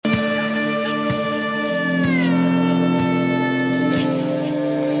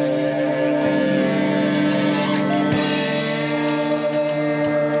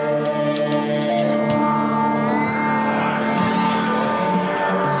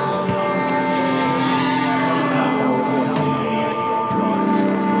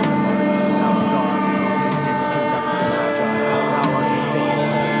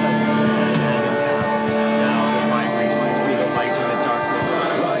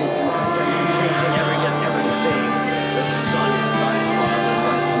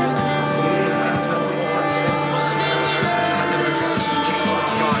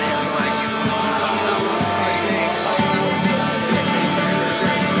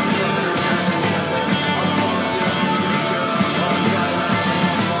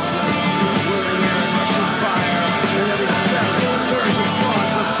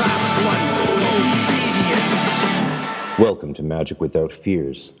Magic Without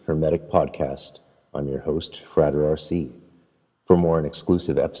Fears Hermetic Podcast. I'm your host, Frater RC. For more and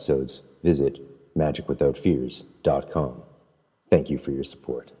exclusive episodes, visit magicwithoutfears.com. Thank you for your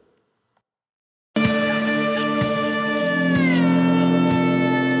support.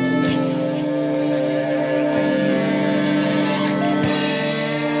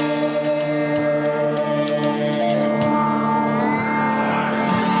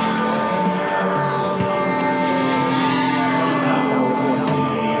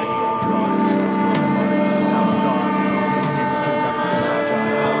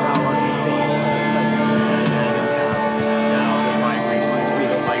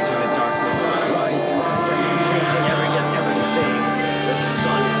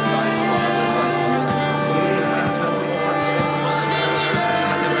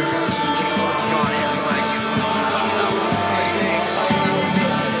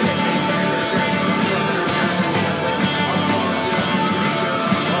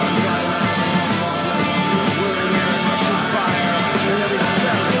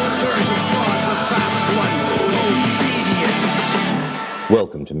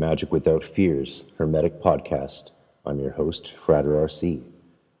 Welcome to Magic Without Fears Hermetic Podcast. I'm your host, Frater RC.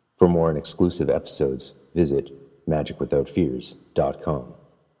 For more and exclusive episodes, visit magicwithoutfears.com.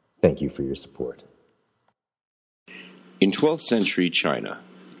 Thank you for your support. In 12th century China,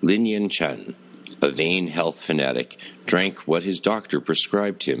 Lin Yanchen, a vain health fanatic, drank what his doctor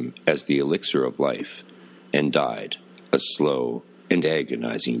prescribed him as the elixir of life, and died a slow and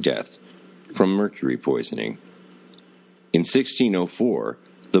agonizing death from mercury poisoning. In 1604,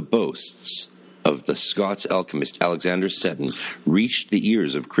 the boasts of the Scots alchemist Alexander Seton reached the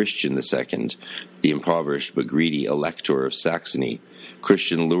ears of Christian II, the impoverished but greedy Elector of Saxony.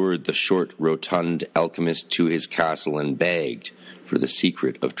 Christian lured the short, rotund alchemist to his castle and begged for the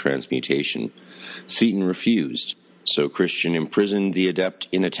secret of transmutation. Seton refused, so Christian imprisoned the adept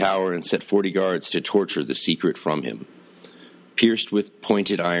in a tower and set 40 guards to torture the secret from him. Pierced with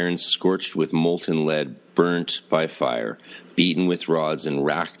pointed irons, scorched with molten lead, burnt by fire, beaten with rods, and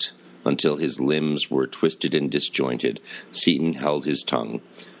racked until his limbs were twisted and disjointed, Seton held his tongue.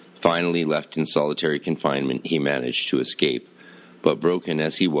 Finally, left in solitary confinement, he managed to escape, but broken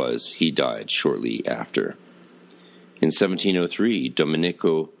as he was, he died shortly after. In 1703,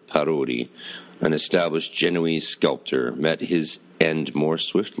 Domenico Parodi, an established Genoese sculptor, met his end more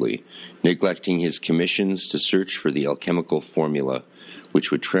swiftly, neglecting his commissions to search for the alchemical formula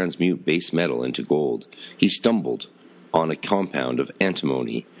which would transmute base metal into gold. He stumbled on a compound of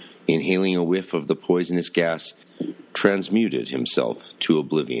antimony, inhaling a whiff of the poisonous gas, transmuted himself to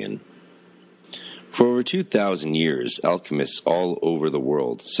oblivion. For over 2,000 years, alchemists all over the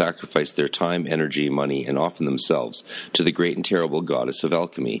world sacrificed their time, energy, money, and often themselves to the great and terrible goddess of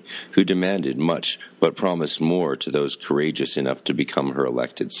alchemy, who demanded much but promised more to those courageous enough to become her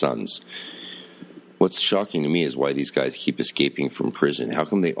elected sons. What's shocking to me is why these guys keep escaping from prison. How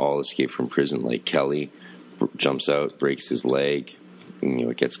come they all escape from prison? Like Kelly jumps out, breaks his leg,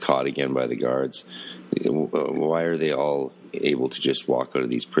 gets caught again by the guards. Why are they all able to just walk out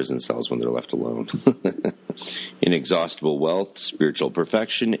of these prison cells when they're left alone? Inexhaustible wealth, spiritual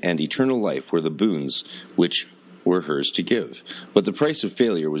perfection, and eternal life were the boons which were hers to give. But the price of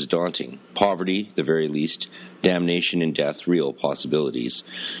failure was daunting. Poverty, the very least, damnation and death, real possibilities.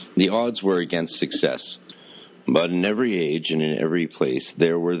 The odds were against success. But in every age and in every place,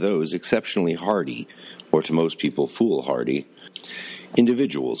 there were those exceptionally hardy, or to most people foolhardy,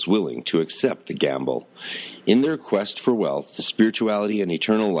 individuals willing to accept the gamble. In their quest for wealth, spirituality, and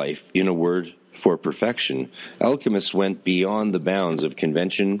eternal life, in a word, for perfection, alchemists went beyond the bounds of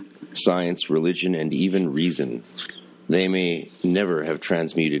convention, science, religion, and even reason. They may never have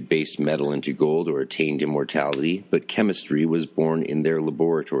transmuted base metal into gold or attained immortality, but chemistry was born in their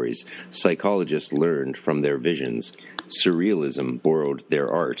laboratories. Psychologists learned from their visions. Surrealism borrowed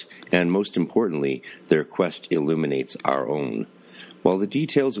their art, and most importantly, their quest illuminates our own. While the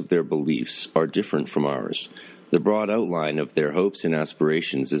details of their beliefs are different from ours, the broad outline of their hopes and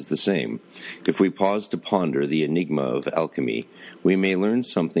aspirations is the same. If we pause to ponder the enigma of alchemy, we may learn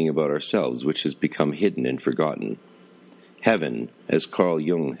something about ourselves which has become hidden and forgotten. Heaven, as Carl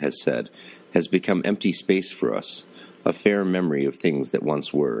Jung has said, has become empty space for us, a fair memory of things that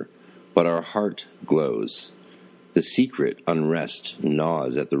once were, but our heart glows. The secret unrest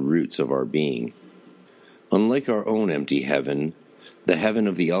gnaws at the roots of our being. Unlike our own empty heaven, the heaven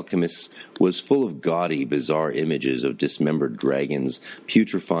of the alchemists was full of gaudy, bizarre images of dismembered dragons,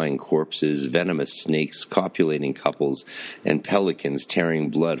 putrefying corpses, venomous snakes, copulating couples, and pelicans tearing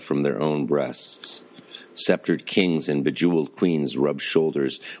blood from their own breasts. Sceptered kings and bejeweled queens rub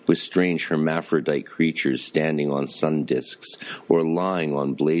shoulders with strange hermaphrodite creatures standing on sun disks or lying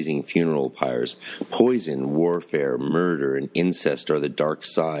on blazing funeral pyres. Poison, warfare, murder, and incest are the dark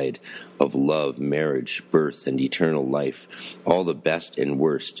side of love, marriage, birth, and eternal life. All the best and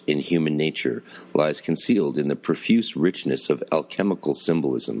worst in human nature lies concealed in the profuse richness of alchemical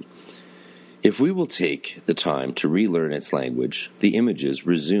symbolism. If we will take the time to relearn its language, the images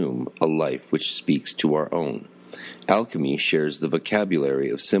resume a life which speaks to our own. Alchemy shares the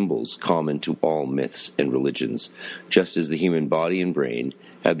vocabulary of symbols common to all myths and religions, just as the human body and brain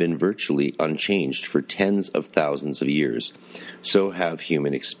have been virtually unchanged for tens of thousands of years. So have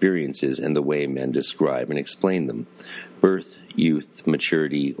human experiences and the way men describe and explain them. Birth, youth,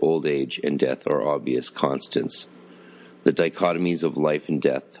 maturity, old age, and death are obvious constants. The dichotomies of life and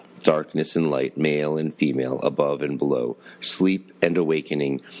death, darkness and light, male and female, above and below, sleep and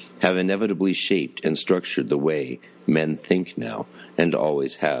awakening, have inevitably shaped and structured the way men think now, and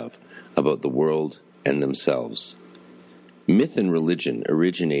always have, about the world and themselves. Myth and religion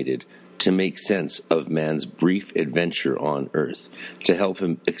originated to make sense of man's brief adventure on earth, to help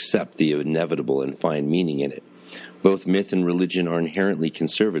him accept the inevitable and find meaning in it. Both myth and religion are inherently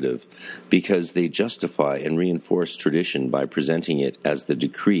conservative because they justify and reinforce tradition by presenting it as the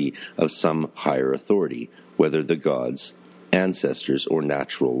decree of some higher authority, whether the gods, ancestors, or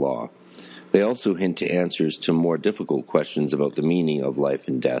natural law. They also hint to answers to more difficult questions about the meaning of life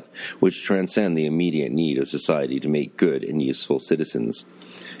and death, which transcend the immediate need of society to make good and useful citizens.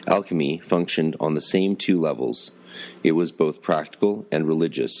 Alchemy functioned on the same two levels. It was both practical and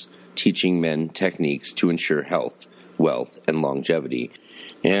religious, teaching men techniques to ensure health, wealth, and longevity,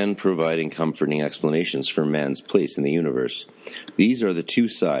 and providing comforting explanations for man's place in the universe. These are the two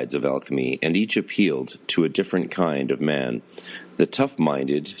sides of alchemy, and each appealed to a different kind of man. The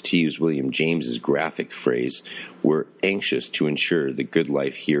tough-minded, to use William James's graphic phrase, were anxious to ensure the good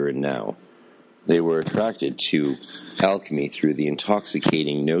life here and now. They were attracted to alchemy through the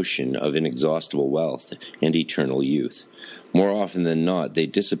intoxicating notion of inexhaustible wealth and eternal youth. More often than not, they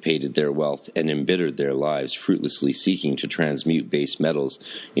dissipated their wealth and embittered their lives, fruitlessly seeking to transmute base metals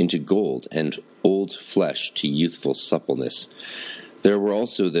into gold and old flesh to youthful suppleness. There were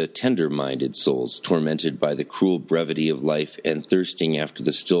also the tender-minded souls, tormented by the cruel brevity of life and thirsting after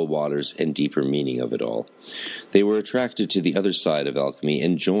the still waters and deeper meaning of it all. They were attracted to the other side of alchemy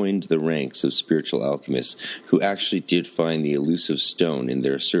and joined the ranks of spiritual alchemists who actually did find the elusive stone in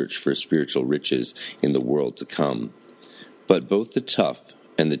their search for spiritual riches in the world to come. But both the tough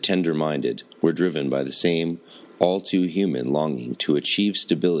and the tender-minded were driven by the same all-too-human longing to achieve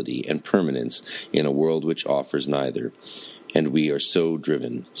stability and permanence in a world which offers neither. And we are so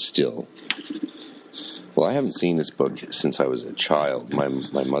driven still. Well, I haven't seen this book since I was a child. My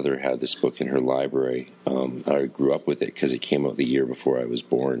mother had this book in her library. I grew up with it because it came out the year before I was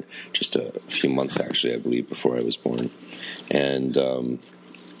born, just a few months, actually, I believe, before I was born. And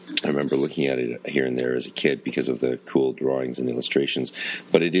I remember looking at it here and there as a kid because of the cool drawings and illustrations.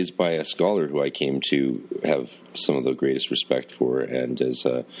 But it is by a scholar who I came to have some of the greatest respect for, and is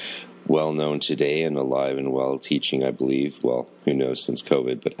well known today and alive and well teaching, I believe. Well, who knows since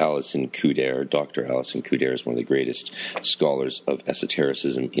COVID, but Alison Couder, Dr. Alison Couder, is one of the greatest scholars of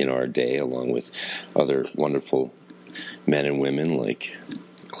esotericism in our day, along with other wonderful men and women like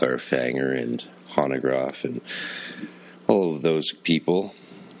Claire Fanger and Hanegraaff and all of those people.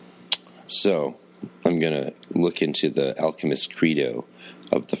 So, I'm going to look into the Alchemist Credo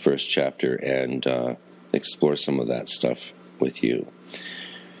of the first chapter and explore some of that stuff with you.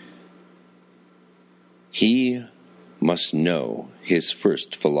 He must know his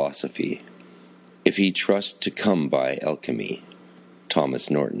first philosophy, if he trust to come by alchemy. Thomas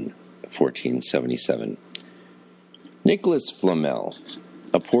Norton, 1477. Nicholas Flamel,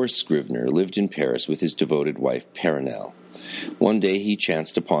 a poor scrivener, lived in Paris with his devoted wife Perenelle. One day he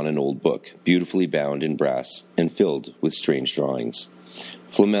chanced upon an old book, beautifully bound in brass and filled with strange drawings.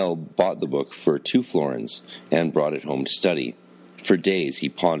 Flamel bought the book for 2 florins and brought it home to study. For days he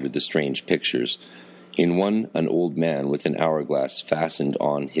pondered the strange pictures. In one, an old man with an hourglass fastened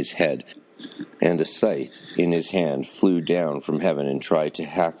on his head and a scythe in his hand flew down from heaven and tried to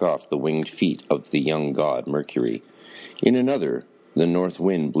hack off the winged feet of the young god Mercury. In another, the north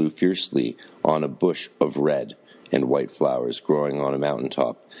wind blew fiercely on a bush of red and white flowers growing on a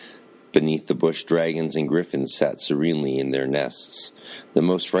mountaintop. Beneath the bush, dragons and griffins sat serenely in their nests. The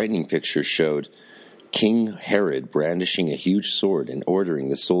most frightening picture showed King Herod brandishing a huge sword and ordering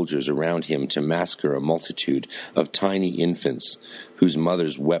the soldiers around him to massacre a multitude of tiny infants, whose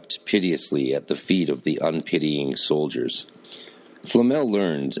mothers wept piteously at the feet of the unpitying soldiers. Flamel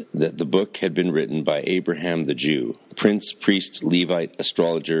learned that the book had been written by Abraham the Jew, prince, priest, Levite,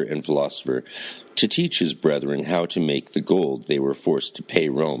 astrologer, and philosopher, to teach his brethren how to make the gold they were forced to pay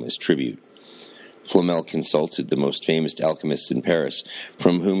Rome as tribute. Flamel consulted the most famous alchemists in Paris,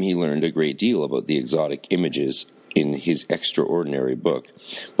 from whom he learned a great deal about the exotic images in his extraordinary book,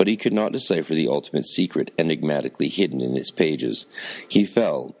 but he could not decipher the ultimate secret enigmatically hidden in its pages. He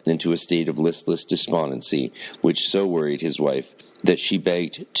fell into a state of listless despondency, which so worried his wife that she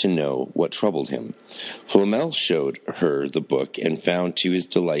begged to know what troubled him. Flamel showed her the book and found to his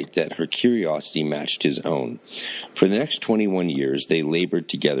delight that her curiosity matched his own. For the next 21 years they labored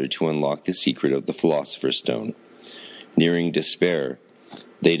together to unlock the secret of the Philosopher's Stone. Nearing despair,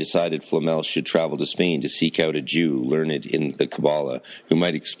 they decided Flamel should travel to Spain to seek out a Jew learned in the Kabbalah who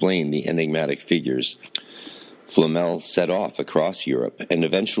might explain the enigmatic figures. Flamel set off across Europe and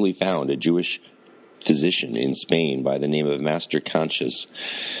eventually found a Jewish physician in Spain by the name of Master Conchus,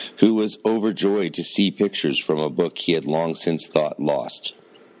 who was overjoyed to see pictures from a book he had long since thought lost.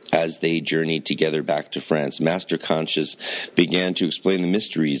 As they journeyed together back to France, Master Conchus began to explain the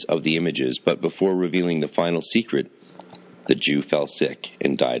mysteries of the images, but before revealing the final secret, the Jew fell sick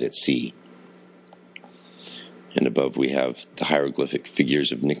and died at sea. And above we have the hieroglyphic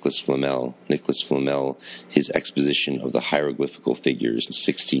figures of Nicholas Flamel. Nicholas Flamel, his exposition of the hieroglyphical figures,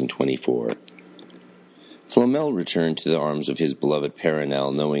 1624. Flamel returned to the arms of his beloved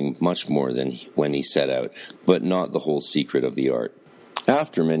Paranel, knowing much more than when he set out, but not the whole secret of the art.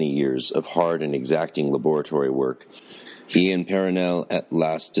 After many years of hard and exacting laboratory work, he and Paranel at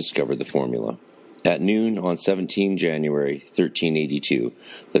last discovered the formula. At noon on 17 January 1382,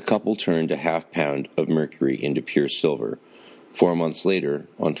 the couple turned a half-pound of mercury into pure silver. 4 months later,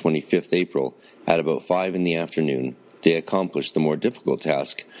 on 25th April, at about 5 in the afternoon, they accomplished the more difficult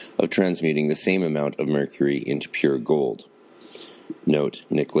task of transmuting the same amount of mercury into pure gold. Note,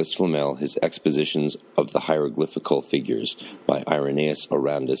 Nicholas Flamel, his expositions of the hieroglyphical figures by Irenaeus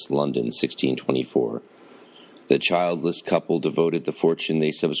Arandus, London, 1624. The childless couple devoted the fortune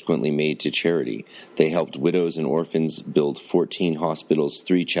they subsequently made to charity. They helped widows and orphans build 14 hospitals,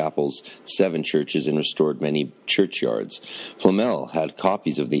 3 chapels, 7 churches, and restored many churchyards. Flamel had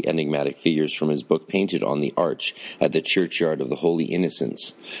copies of the enigmatic figures from his book painted on the arch at the churchyard of the Holy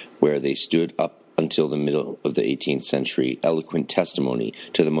Innocents, where they stood up until the middle of the 18th century, eloquent testimony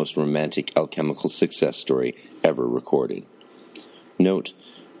to the most romantic alchemical success story ever recorded. Note,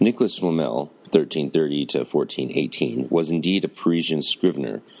 Nicholas Flamel, 1330 to 1418, was indeed a Parisian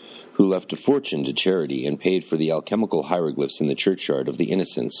scrivener who left a fortune to charity and paid for the alchemical hieroglyphs in the churchyard of the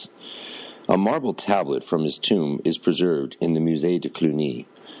Innocents. A marble tablet from his tomb is preserved in the Musée de Cluny.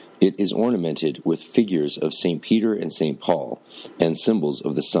 It is ornamented with figures of St. Peter and St. Paul, and symbols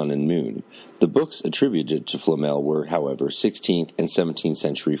of the sun and moon. The books attributed to Flamel were, however, 16th and 17th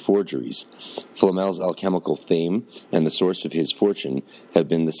century forgeries. Flamel's alchemical fame and the source of his fortune have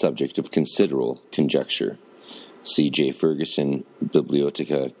been the subject of considerable conjecture. C. J. Ferguson,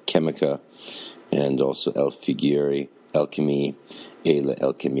 Bibliotheca Chemica, and also El Figure, Alchimie et les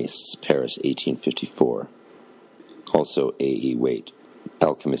Alchimistes, Paris, 1854. Also A. E. Waite,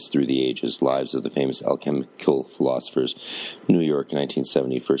 Alchemists Through the Ages, Lives of the Famous Alchemical Philosophers, New York,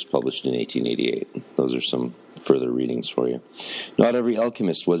 1970, first published in 1888. Those are some further readings for you. Not every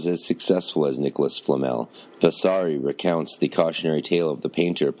alchemist was as successful as Nicholas Flamel. Vasari recounts the cautionary tale of the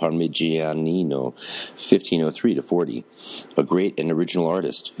painter Parmigianino, 1503-40, a great and original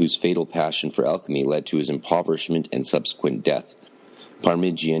artist whose fatal passion for alchemy led to his impoverishment and subsequent death.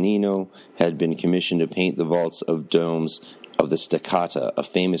 Parmigianino had been commissioned to paint the vaults of domes of the Steccata, a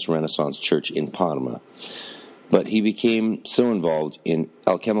famous Renaissance church in Parma. But he became so involved in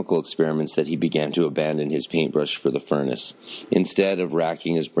alchemical experiments that he began to abandon his paintbrush for the furnace. Instead of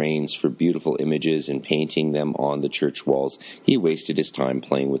racking his brains for beautiful images and painting them on the church walls, he wasted his time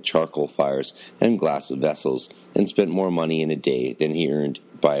playing with charcoal fires and glass vessels and spent more money in a day than he earned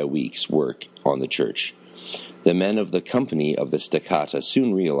by a week's work on the church. The men of the company of the Steccata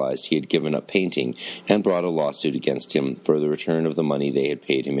soon realized he had given up painting and brought a lawsuit against him for the return of the money they had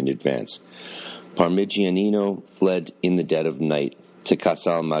paid him in advance. Parmigianino fled in the dead of night to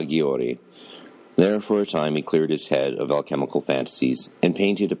Casal Maggiore. There for a time he cleared his head of alchemical fantasies and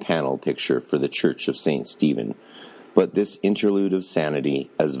painted a panel picture for the Church of St. Stephen. But this interlude of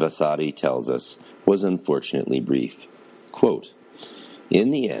sanity, as Vasari tells us, was unfortunately brief. Quote,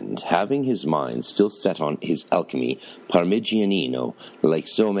 in the end, having his mind still set on his alchemy, Parmigianino, like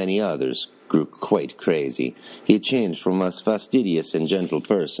so many others, grew quite crazy. He changed from a fastidious and gentle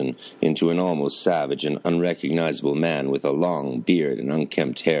person into an almost savage and unrecognizable man with a long beard and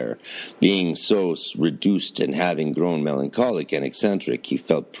unkempt hair. Being so reduced and having grown melancholic and eccentric, he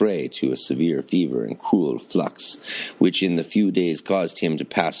fell prey to a severe fever and cruel flux, which in the few days caused him to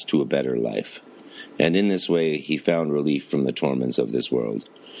pass to a better life. And in this way he found relief from the torments of this world,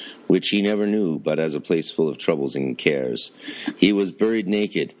 which he never knew but as a place full of troubles and cares. He was buried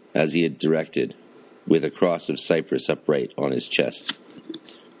naked, as he had directed, with a cross of cypress upright on his chest.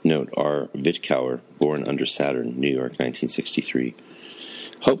 Note, R. Wittkower, born under Saturn, New York, 1963.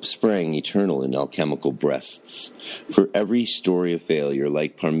 Hope sprang eternal in alchemical breasts. For every story of failure,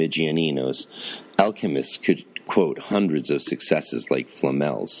 like Parmigianino's, alchemists could quote hundreds of successes like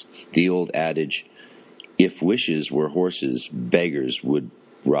Flamel's. The old adage, "If wishes were horses, beggars would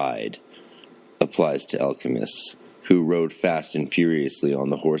ride," applies to alchemists, who rode fast and furiously on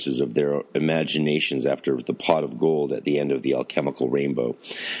the horses of their imaginations after the pot of gold at the end of the alchemical rainbow.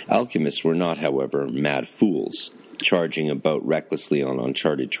 Alchemists were not, however, mad fools, charging about recklessly on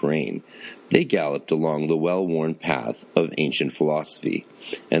uncharted terrain. They galloped along the well-worn path of ancient philosophy,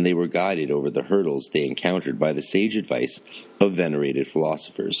 and they were guided over the hurdles they encountered by the sage advice of venerated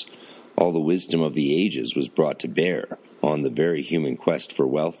philosophers. All the wisdom of the ages was brought to bear on the very human quest for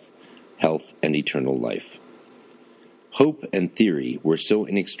wealth, health, and eternal life. Hope and theory were so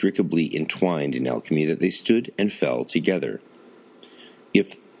inextricably entwined in alchemy that they stood and fell together.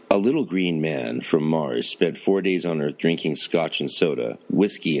 If a little green man from Mars spent 4 days on Earth drinking scotch and soda,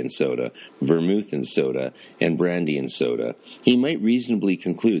 whiskey and soda, vermouth and soda, and brandy and soda, he might reasonably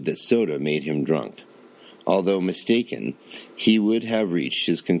conclude that soda made him drunk. Although mistaken, he would have reached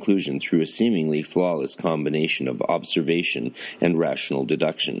his conclusion through a seemingly flawless combination of observation and rational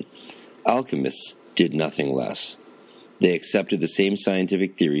deduction. Alchemists did nothing less. They accepted the same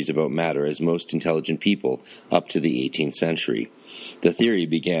scientific theories about matter as most intelligent people up to the 18th century. The theory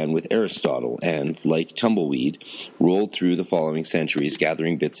began with Aristotle and, like tumbleweed, rolled through the following centuries,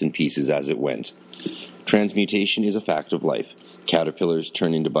 gathering bits and pieces as it went. Transmutation is a fact of life. Caterpillars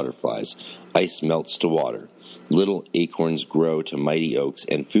turn into butterflies. Ice melts to water. Little acorns grow to mighty oaks,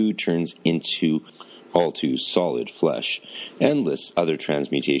 and food turns into all too solid flesh. Endless other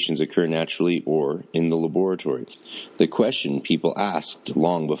transmutations occur naturally or in the laboratory. The question people asked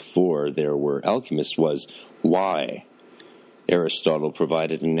long before there were alchemists was, why? Aristotle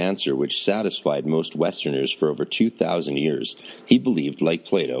provided an answer which satisfied most Westerners for over 2,000 years. He believed, like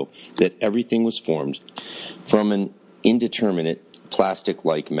Plato, that everything was formed from an indeterminate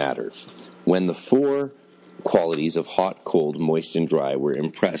plastic-like matter. When the four qualities of hot, cold, moist, and dry were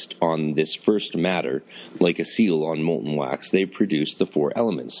impressed on this first matter, like a seal on molten wax, they produced the four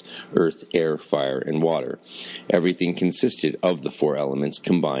elements: earth, air, fire, and water. Everything consisted of the four elements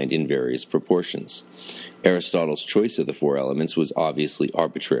combined in various proportions. Aristotle's choice of the four elements was obviously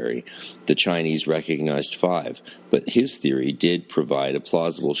arbitrary. The Chinese recognized 5, but his theory did provide a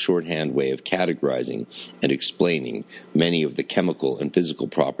plausible shorthand way of categorizing and explaining many of the chemical and physical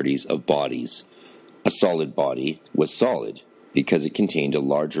properties of bodies. A solid body was solid because it contained a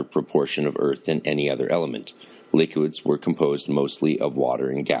larger proportion of earth than any other element. Liquids were composed mostly of water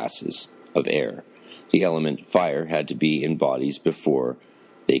and gases, of air. The element fire had to be in bodies before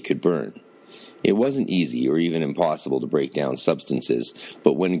they could burn. It wasn't easy or even impossible to break down substances,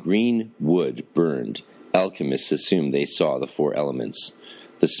 but when green wood burned, alchemists assumed they saw the four elements.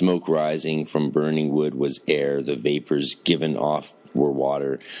 The smoke rising from burning wood was air, the vapors given off were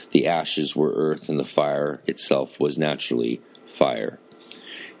water, the ashes were earth, and the fire itself was naturally fire.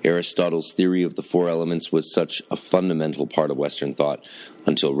 Aristotle's theory of the four elements was such a fundamental part of Western thought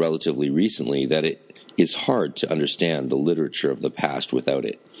until relatively recently that it is hard to understand the literature of the past without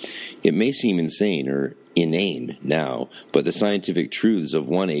it. It may seem insane or inane now, but the scientific truths of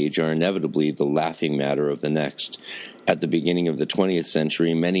one age are inevitably the laughing matter of the next. At the beginning of the 20th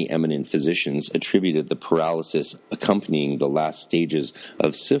century, many eminent physicians attributed the paralysis accompanying the last stages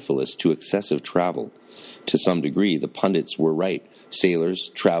of syphilis to excessive travel. To some degree, the pundits were right. Sailors,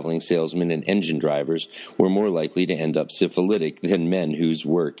 traveling salesmen, and engine drivers were more likely to end up syphilitic than men whose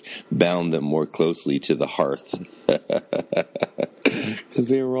work bound them more closely to the hearth. Because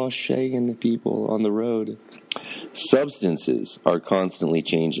they were all shagging the people on the road. Substances are constantly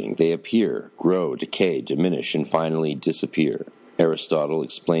changing. They appear, grow, decay, diminish, and finally disappear. Aristotle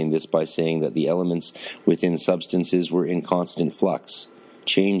explained this by saying that the elements within substances were in constant flux,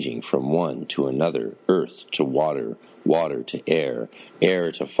 changing from one to another, earth to water, water to air,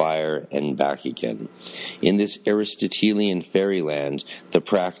 air to fire, and back again. In this Aristotelian fairyland, the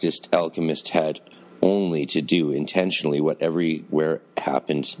practiced alchemist had only to do intentionally what everywhere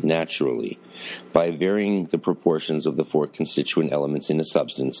happened naturally. By varying the proportions of the four constituent elements in a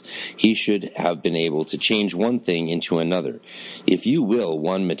substance, he should have been able to change one thing into another. If you will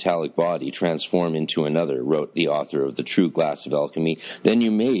one metallic body transform into another, wrote the author of The True Glass of Alchemy, then you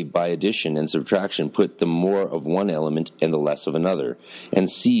may, by addition and subtraction, put the more of one element and the less of another, and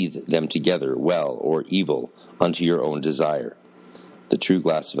seethe them together, well or evil, unto your own desire. The True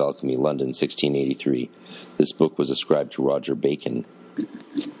Glass of Alchemy, London, 1683. This book was ascribed to Roger Bacon.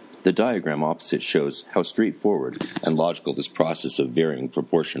 The diagram opposite shows how straightforward and logical this process of varying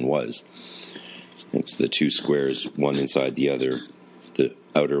proportion was. It's the two squares, one inside the other. The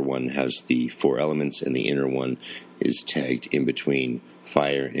outer one has the four elements, and the inner one is tagged in between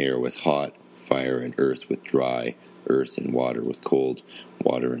fire and air with hot, fire and earth with dry, earth and water with cold,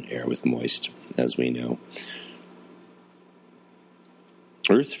 water and air with moist, as we know.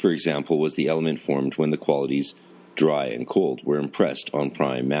 Earth, for example, was the element formed when the qualities dry and cold were impressed on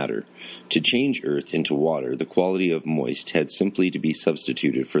prime matter. To change earth into water, the quality of moist had simply to be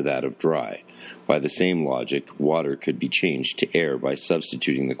substituted for that of dry. By the same logic, water could be changed to air by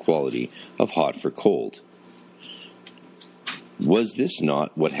substituting the quality of hot for cold. Was this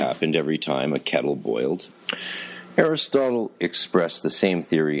not what happened every time a kettle boiled? Aristotle expressed the same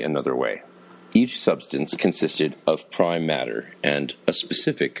theory another way. Each substance consisted of prime matter and a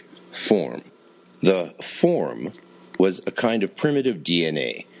specific form. The form was a kind of primitive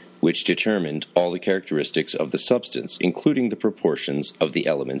DNA, which determined all the characteristics of the substance, including the proportions of the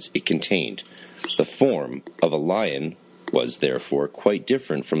elements it contained. The form of a lion was, therefore, quite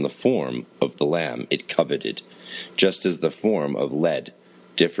different from the form of the lamb it coveted, just as the form of lead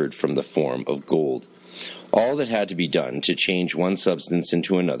differed from the form of gold. All that had to be done to change one substance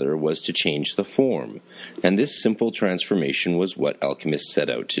into another was to change the form, and this simple transformation was what alchemists set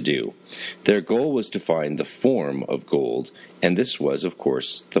out to do. Their goal was to find the form of gold, and this was, of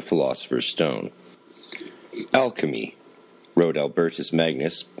course, the philosopher's stone. Alchemy, wrote Albertus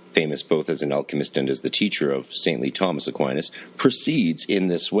Magnus, famous both as an alchemist and as the teacher of saintly Thomas Aquinas, proceeds in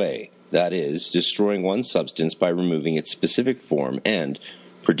this way, that is, destroying one substance by removing its specific form and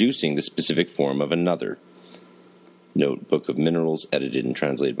producing the specific form of another. Note, Book of Minerals, edited and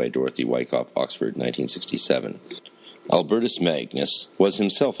translated by Dorothy Wyckoff, Oxford, 1967. Albertus Magnus was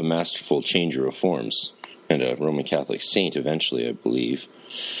himself a masterful changer of forms, and a Roman Catholic saint eventually, I believe,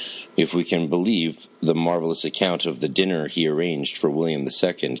 if we can believe the marvelous account of the dinner he arranged for William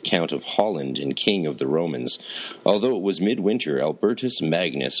II, Count of Holland and King of the Romans. Although it was midwinter, Albertus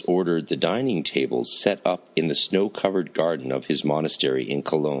Magnus ordered the dining tables set up in the snow-covered garden of his monastery in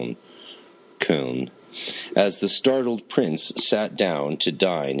Cologne. As the startled prince sat down to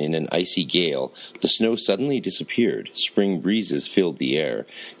dine in an icy gale, the snow suddenly disappeared, spring breezes filled the air,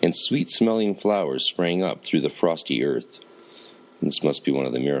 and sweet-smelling flowers sprang up through the frosty earth. This must be one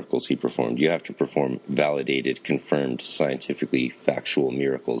of the miracles he performed. You have to perform validated, confirmed, scientifically factual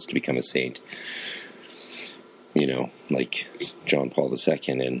miracles to become a saint. You know, like John Paul II,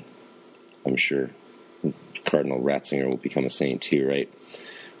 and I'm sure Cardinal Ratzinger will become a saint too, right?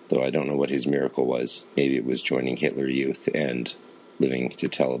 Though I don't know what his miracle was. Maybe it was joining Hitler Youth and living to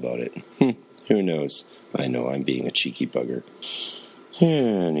tell about it. Who knows? I know I'm being a cheeky bugger.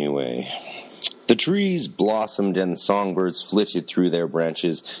 Anyway, the trees blossomed and songbirds flitted through their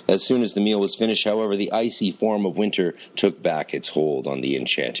branches. As soon as the meal was finished, however, the icy form of winter took back its hold on the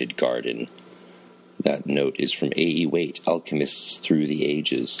enchanted garden. That note is from A.E. Waite, Alchemists Through the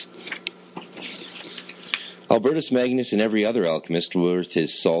Ages. Albertus Magnus and every other alchemist worth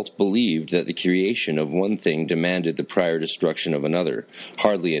his salt believed that the creation of one thing demanded the prior destruction of another,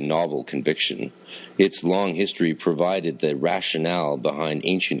 hardly a novel conviction. Its long history provided the rationale behind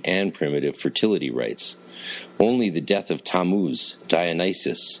ancient and primitive fertility rites. Only the death of Tammuz,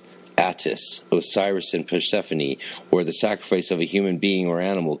 Dionysus, Attis, Osiris, and Persephone, or the sacrifice of a human being or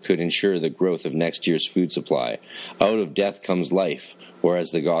animal could ensure the growth of next year's food supply. Out of death comes life, or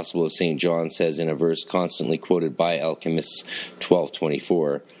as the Gospel of St. John says in a verse constantly quoted by alchemists,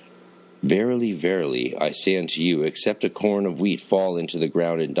 12:24, "Verily, verily, I say unto you, except a corn of wheat fall into the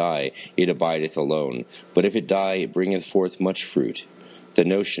ground and die, it abideth alone. But if it die, it bringeth forth much fruit." The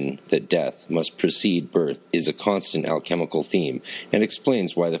notion that death must precede birth is a constant alchemical theme, and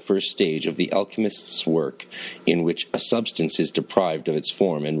explains why the first stage of the alchemist's work, in which a substance is deprived of its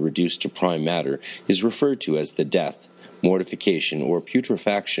form and reduced to prime matter, is referred to as the death, mortification, or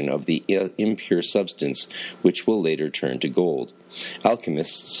putrefaction of the impure substance, which will later turn to gold.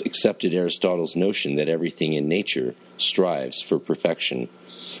 Alchemists accepted Aristotle's notion that everything in nature strives for perfection.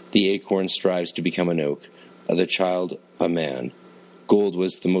 The acorn strives to become an oak, the child a man, Gold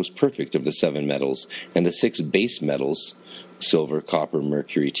was the most perfect of the 7 metals, and the 6 base metals, silver, copper,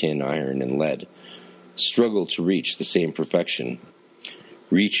 mercury, tin, iron, and lead, struggled to reach the same perfection.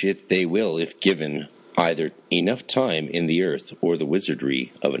 Reach it they will if given either enough time in the earth or the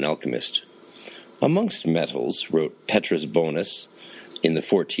wizardry of an alchemist. Amongst metals, wrote Petrus Bonus, in the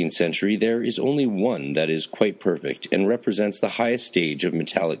 14th century, there is only one that is quite perfect and represents the highest stage of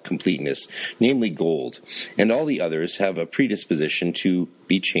metallic completeness, namely gold, and all the others have a predisposition to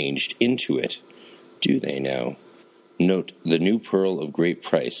be changed into it. Do they now? Note the New Pearl of Great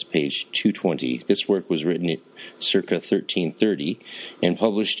Price, page 220. This work was written circa 1330 and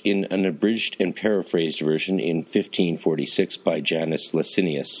published in an abridged and paraphrased version in 1546 by Janus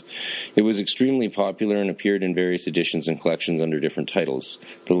Licinius. It was extremely popular and appeared in various editions and collections under different titles.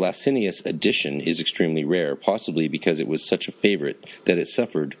 The Licinius edition is extremely rare, possibly because it was such a favorite that it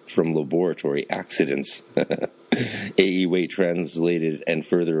suffered from laboratory accidents. A.E. Waite translated and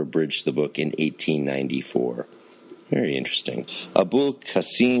further abridged the book in 1894. Very interesting. Abul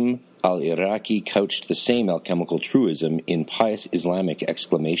Qasim al-Iraqi couched the same alchemical truism in pious Islamic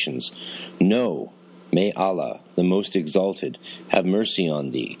exclamations. Know, may Allah, the Most Exalted, have mercy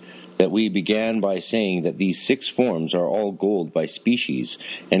on thee, that we began by saying that these 6 forms are all gold by species,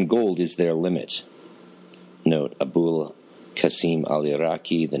 and gold is their limit. Note, Abul Qasim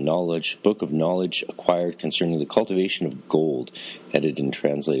al-Iraqi, The Book of Knowledge Acquired Concerning the Cultivation of Gold, edited and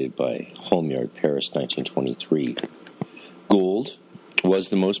translated by Holmyard, Paris, 1923. Gold was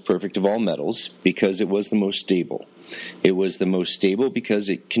the most perfect of all metals because it was the most stable. It was the most stable because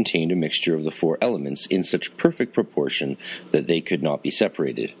it contained a mixture of the 4 elements in such perfect proportion that they could not be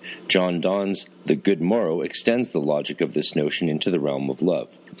separated. John Donne's The Good Morrow extends the logic of this notion into the realm of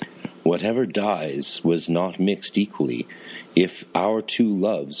love. Whatever dies was not mixed equally. If our 2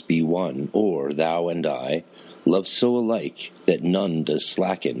 loves be one, or thou and I, love so alike that none does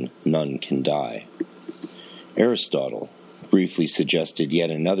slacken, none can die. Aristotle briefly suggested yet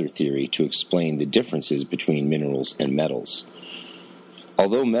another theory to explain the differences between minerals and metals.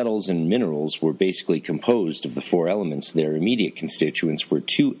 Although metals and minerals were basically composed of the 4 elements, their immediate constituents were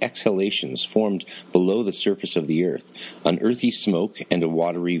 2 exhalations formed below the surface of the earth, an earthy smoke and a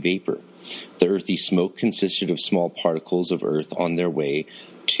watery vapor. The earthy smoke consisted of small particles of earth on their way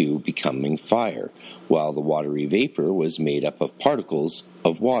to becoming fire, while the watery vapor was made up of particles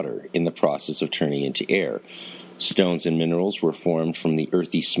of water in the process of turning into air. Stones and minerals were formed from the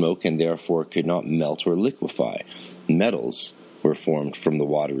earthy smoke and therefore could not melt or liquefy. Metals were formed from the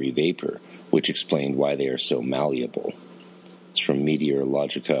watery vapor, which explained why they are so malleable. It's from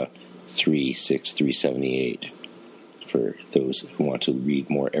Meteorologica 36378, for those who want to read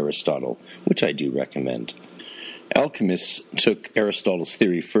more Aristotle, which I do recommend. Alchemists took Aristotle's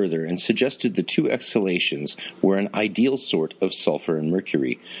theory further and suggested the 2 exhalations were an ideal sort of sulfur and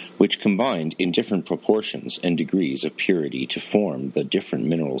mercury, which combined in different proportions and degrees of purity to form the different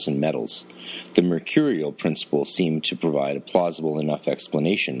minerals and metals. The mercurial principle seemed to provide a plausible enough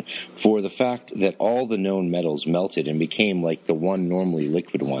explanation for the fact that all the known metals melted and became like the one normally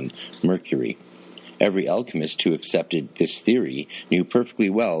liquid one, mercury. Every alchemist who accepted this theory knew perfectly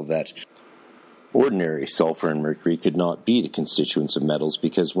well that ordinary sulfur and mercury could not be the constituents of metals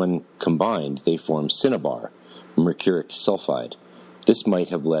because when combined they formed cinnabar, mercuric sulfide. This might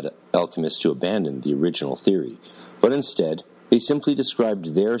have led alchemists to abandon the original theory, but instead they simply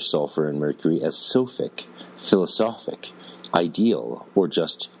described their sulfur and mercury as sophic, philosophic, ideal, or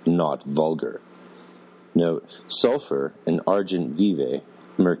just not vulgar. Note, sulfur and argent vive,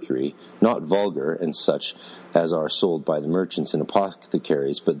 mercury, not vulgar and such as are sold by the merchants and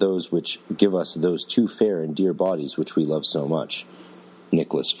apothecaries, but those which give us those 2 fair and dear bodies which we love so much.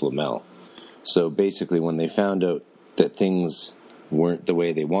 Nicholas Flamel. So basically, when they found out that things weren't the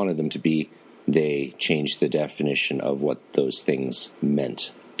way they wanted them to be, they changed the definition of what those things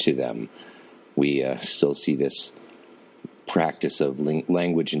meant to them. We still see this practice of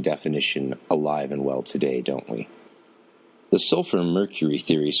language and definition alive and well today, don't we? The sulfur and mercury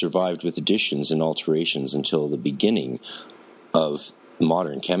theory survived with additions and alterations until the beginning of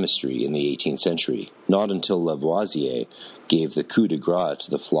modern chemistry in the 18th century. Not until Lavoisier gave the coup de grace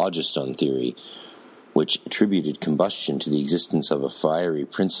to the phlogiston theory, which attributed combustion to the existence of a fiery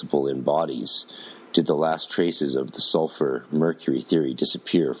principle in bodies, did the last traces of the sulfur-mercury theory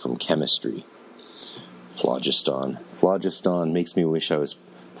disappear from chemistry. Phlogiston. Phlogiston makes me wish I was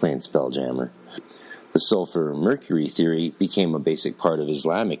playing Spelljammer. The sulfur-mercury theory became a basic part of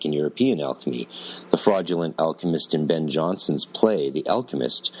Islamic and European alchemy. The fraudulent alchemist in Ben Jonson's play, The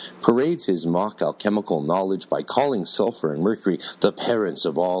Alchemist, parades his mock alchemical knowledge by calling sulfur and mercury the parents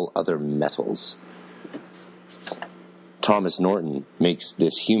of all other metals. Thomas Norton makes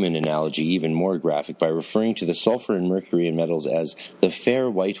this human analogy even more graphic by referring to the sulfur and mercury in metals as the fair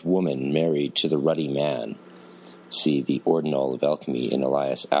white woman married to the ruddy man. See the Ordinal of Alchemy in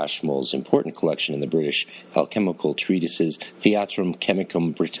Elias Ashmole's important collection in the British alchemical treatises Theatrum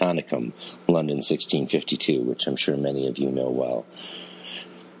Chemicum Britannicum, London 1652, which I'm sure many of you know well.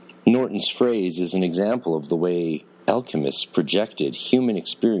 Norton's phrase is an example of the way alchemists projected human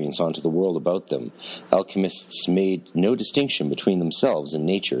experience onto the world about them. Alchemists made no distinction between themselves and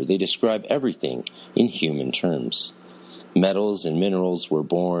nature. They describe everything in human terms. Metals and minerals were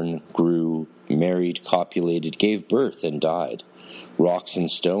born, grew, married, copulated, gave birth, and died. Rocks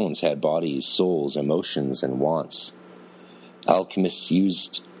and stones had bodies, souls, emotions, and wants. Alchemists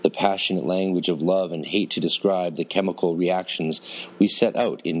used the passionate language of love and hate to describe the chemical reactions we set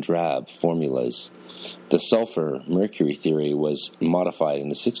out in drab formulas. The sulfur-mercury theory was modified in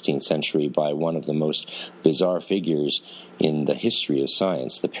the 16th century by one of the most bizarre figures in the history of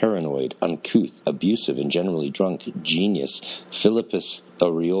science, the paranoid, uncouth, abusive, and generally drunk genius Philippus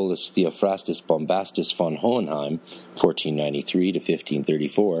Aureolus Theophrastus Bombastus von Hohenheim, 1493 to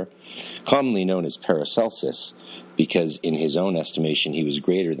 1534, commonly known as Paracelsus, because in his own estimation he was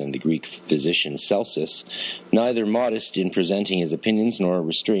greater than the Greek physician Celsus. Neither modest in presenting his opinions nor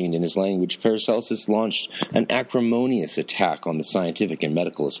restrained in his language, Paracelsus launched an acrimonious attack on the scientific and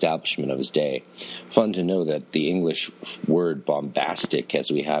medical establishment of his day. Fun to know that the English word bombastic,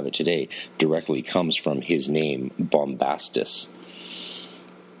 as we have it today, directly comes from his name, Bombastus.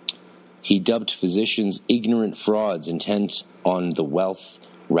 He dubbed physicians ignorant frauds intent on the wealth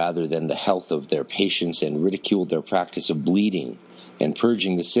rather than the health of their patients, and ridiculed their practice of bleeding and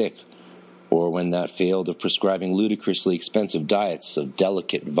purging the sick, or when that failed, of prescribing ludicrously expensive diets of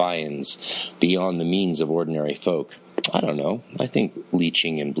delicate viands beyond the means of ordinary folk. I don't know. I think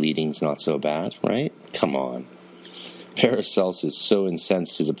leeching and bleeding's not so bad, right? Come on. Paracelsus so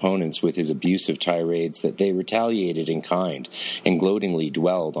incensed his opponents with his abusive tirades that they retaliated in kind and gloatingly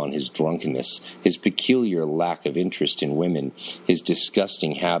dwelled on his drunkenness, his peculiar lack of interest in women, his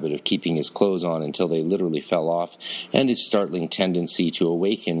disgusting habit of keeping his clothes on until they literally fell off, and his startling tendency to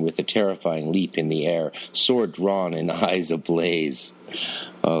awaken with a terrifying leap in the air, sword drawn and eyes ablaze.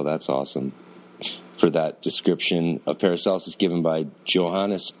 Oh, that's awesome. For that description of Paracelsus given by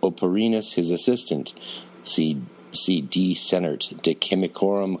Johannes Operinus, his assistant, see D. Senert, De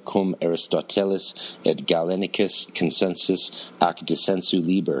Chemicorum cum Aristotelis et Galenicus Consensus ac Descensu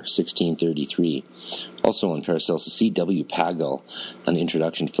Liber, 1633. Also on Paracelsus, C. W. Pagel, An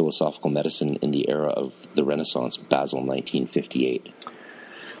Introduction to Philosophical Medicine in the Era of the Renaissance, Basel, 1958.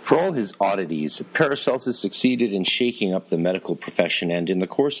 For all his oddities, Paracelsus succeeded in shaking up the medical profession, and in the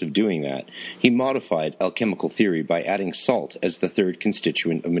course of doing that, he modified alchemical theory by adding salt as the third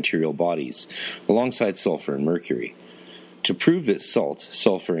constituent of material bodies, alongside sulfur and mercury. To prove that salt,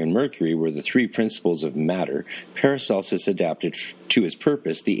 sulfur, and mercury were the three principles of matter, Paracelsus adapted to his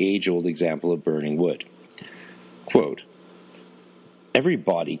purpose the age-old example of burning wood. Quote, "Every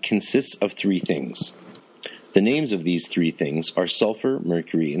body consists of three things. The names of these three things are sulfur,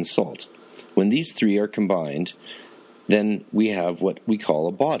 mercury, and salt. When these three are combined, then we have what we call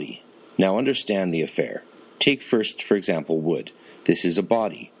a body. Now understand the affair. Take first, for example, wood. This is a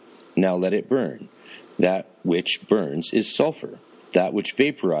body. Now let it burn. That which burns is sulfur. That which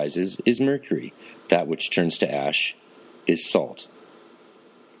vaporizes is mercury. That which turns to ash is salt."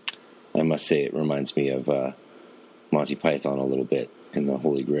 I must say it reminds me of Monty Python a little bit in the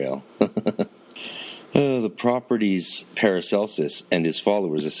Holy Grail. The properties Paracelsus and his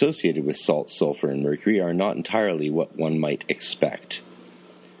followers associated with salt, sulfur, and mercury are not entirely what one might expect.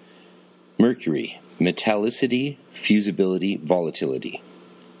 Mercury, metallicity, fusibility, volatility.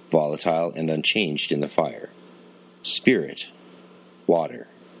 Volatile and unchanged in the fire. Spirit, water.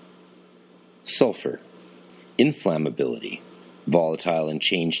 Sulfur, inflammability, volatile and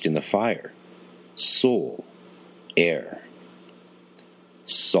changed in the fire. Soul, air.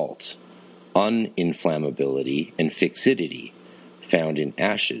 Salt, uninflammability and fixity, found in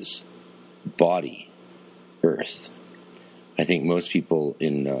ashes. Body, earth. I think most people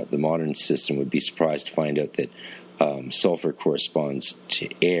in the modern system would be surprised to find out that sulfur corresponds to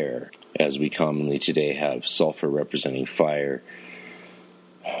air, as we commonly today have sulfur representing fire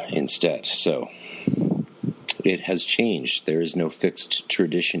instead. So it has changed. There is no fixed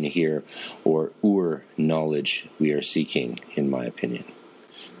tradition here or knowledge we are seeking, in my opinion.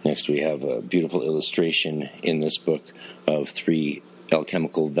 Next, we have a beautiful illustration in this book of three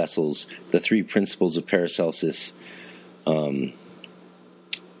alchemical vessels, the three principles of Paracelsus,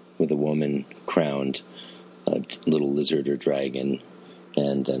 with a woman crowned, a little lizard or dragon,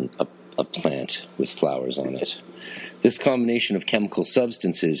 and then a plant with flowers on it. This combination of chemical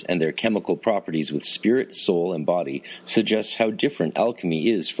substances and their chemical properties with spirit, soul, and body suggests how different alchemy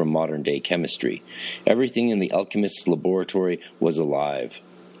is from modern-day chemistry. Everything in the alchemist's laboratory was alive.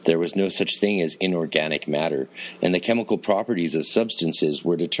 There was no such thing as inorganic matter, and the chemical properties of substances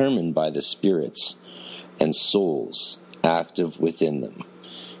were determined by the spirits and souls active within them.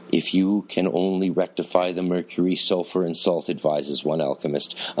 If you can only rectify the mercury, sulfur, and salt, advises one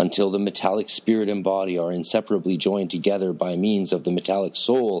alchemist, until the metallic spirit and body are inseparably joined together by means of the metallic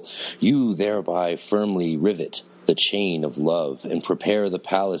soul, you thereby firmly rivet the chain of love and prepare the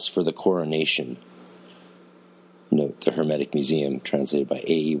palace for the coronation. Note, the Hermetic Museum, translated by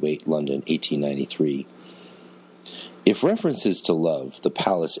A.E. Waite, London, 1893. If references to love, the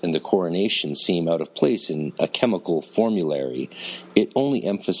palace, and the coronation seem out of place in a chemical formulary, it only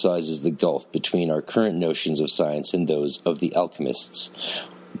emphasizes the gulf between our current notions of science and those of the alchemists.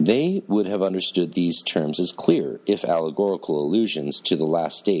 They would have understood these terms as clear, if allegorical allusions to the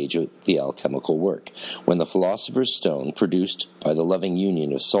last stage of the alchemical work, when the philosopher's stone, produced by the loving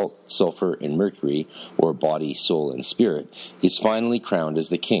union of salt, sulfur, and mercury, or body, soul, and spirit, is finally crowned as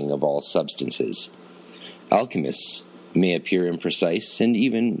the king of all substances. Alchemists may appear imprecise and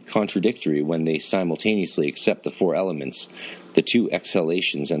even contradictory when they simultaneously accept the four elements, the two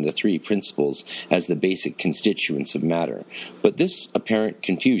exhalations, and the three principles as the basic constituents of matter. But this apparent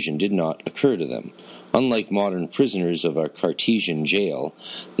confusion did not occur to them. Unlike modern prisoners of a Cartesian jail,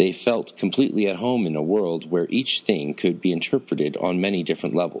 they felt completely at home in a world where each thing could be interpreted on many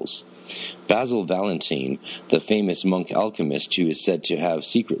different levels. Basil Valentine, the famous monk alchemist who is said to have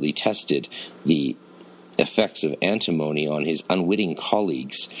secretly tested the effects of antimony on his unwitting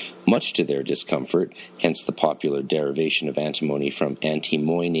colleagues, much to their discomfort, hence the popular derivation of antimony from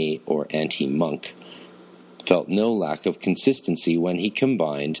antimoine or anti-monk, felt no lack of consistency when he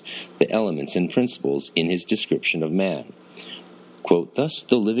combined the elements and principles in his description of man. Quote, "Thus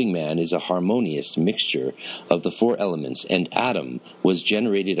the living man is a harmonious mixture of the four elements, and Adam was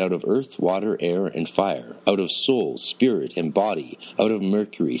generated out of earth, water, air, and fire, out of soul, spirit, and body, out of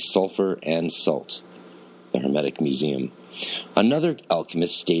mercury, sulfur, and salt." The Hermetic Museum. Another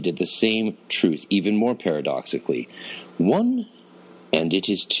alchemist stated the same truth even more paradoxically. One, and it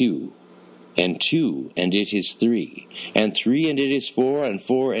is two, and two, and it is three, and three, and it is four, and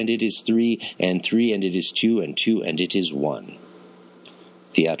four, and it is three, and three, and it is two, and two, and it is one.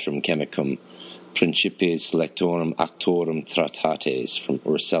 Theatrum Chemicum, Principes Lectorum Actorum Tratates, from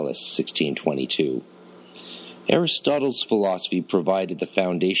Orselis, 1622. Aristotle's philosophy provided the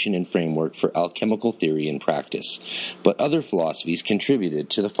foundation and framework for alchemical theory and practice, but other philosophies contributed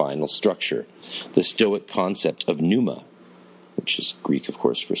to the final structure. The Stoic concept of pneuma, which is Greek, of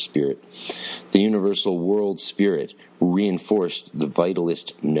course, for spirit, the universal world spirit, reinforced the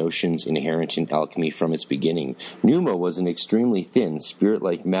vitalist notions inherent in alchemy from its beginning. Pneuma was an extremely thin,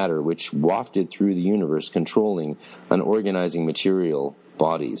 spirit-like matter which wafted through the universe, controlling and organizing material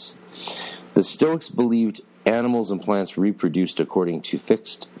bodies. The Stoics believed animals and plants reproduced according to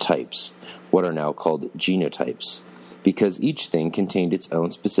fixed types, what are now called genotypes, because each thing contained its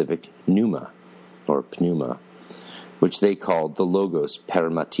own specific pneuma, or pneuma, which they called the logos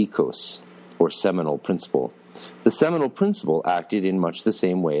permatikos, or seminal principle. The seminal principle acted in much the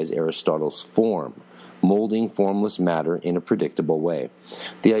same way as Aristotle's form, molding formless matter in a predictable way.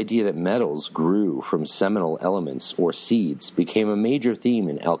 The idea that metals grew from seminal elements or seeds became a major theme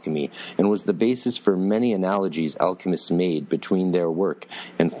in alchemy and was the basis for many analogies alchemists made between their work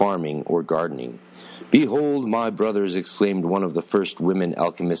and farming or gardening. "Behold, my brothers," exclaimed one of the first women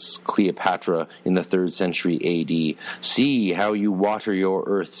alchemists, Cleopatra, in the 3rd century A.D., "see how you water your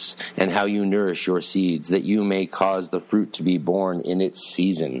earths and how you nourish your seeds, that you may cause the fruit to be born in its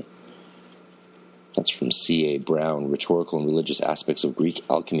season." That's from C.A. Brown, Rhetorical and Religious Aspects of Greek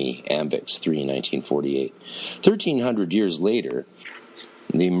Alchemy, Ambex 3, 1948. 1,300 years later,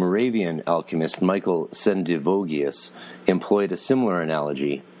 the Moravian alchemist Michael Sendivogius employed a similar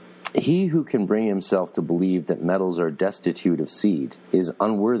analogy. "He who can bring himself to believe that metals are destitute of seed is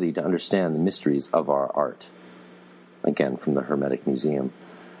unworthy to understand the mysteries of our art." Again, from the Hermetic Museum.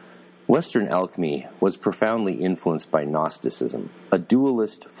 Western alchemy was profoundly influenced by Gnosticism, a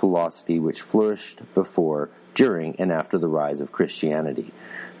dualist philosophy which flourished before, during, and after the rise of Christianity.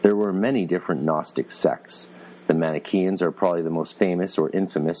 There were many different Gnostic sects. The Manichaeans are probably the most famous or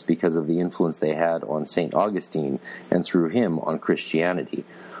infamous because of the influence they had on St. Augustine and through him on Christianity.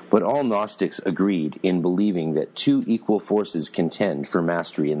 But all Gnostics agreed in believing that two equal forces contend for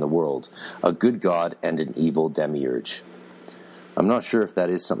mastery in the world, a good god and an evil demiurge. I'm not sure if that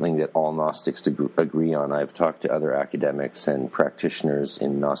is something that all Gnostics agree on. I've talked to other academics and practitioners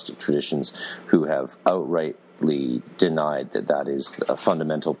in Gnostic traditions who have outright vehemently denied that that is a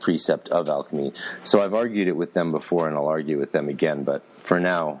fundamental precept of alchemy. So I've argued it with them before, and I'll argue with them again, but for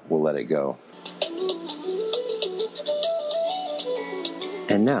now, we'll let it go.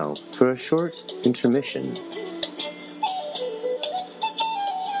 And now, for a short intermission.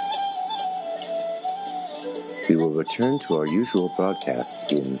 We will return to our usual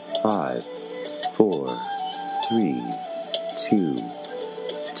broadcast in 5, 4, 3, 2,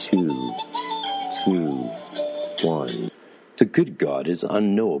 2, 2, 1. The good God is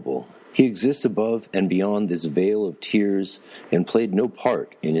unknowable. He exists above and beyond this veil of tears and played no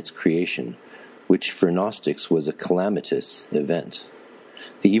part in its creation, which for Gnostics was a calamitous event.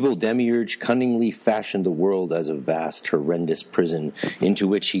 The evil demiurge cunningly fashioned the world as a vast, horrendous prison into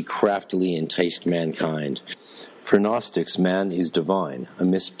which he craftily enticed mankind. For Gnostics, man is divine, a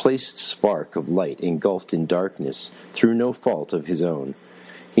misplaced spark of light engulfed in darkness through no fault of his own.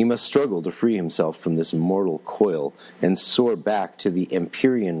 He must struggle to free himself from this mortal coil and soar back to the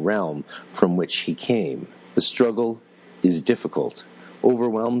Empyrean realm from which he came. The struggle is difficult.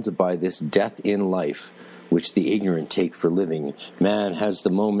 Overwhelmed by this death in life, which the ignorant take for living, man has the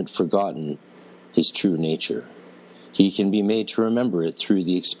moment forgotten his true nature. He can be made to remember it through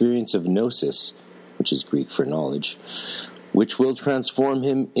the experience of gnosis, which is Greek for knowledge, which will transform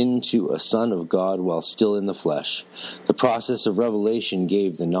him into a son of God while still in the flesh. The process of revelation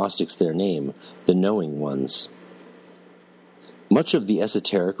gave the Gnostics their name, the knowing ones. Much of the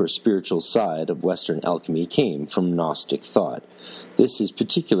esoteric or spiritual side of Western alchemy came from Gnostic thought. This is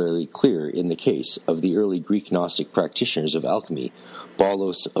particularly clear in the case of the early Greek Gnostic practitioners of alchemy,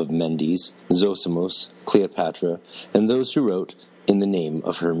 Ballos of Mendes, Zosimos, Cleopatra, and those who wrote in the name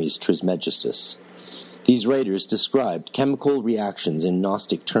of Hermes Trismegistus. These writers described chemical reactions in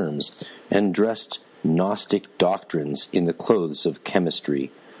Gnostic terms and dressed Gnostic doctrines in the clothes of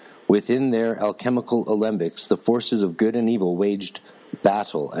chemistry. Within their alchemical alembics, the forces of good and evil waged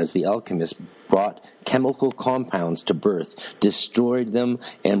battle as the alchemists brought chemical compounds to birth, destroyed them,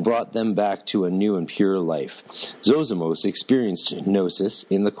 and brought them back to a new and pure life. Zosimos experienced gnosis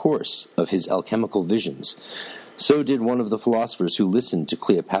in the course of his alchemical visions. So did one of the philosophers who listened to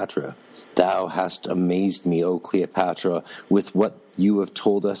Cleopatra. Thou hast amazed me, O Cleopatra, with what you have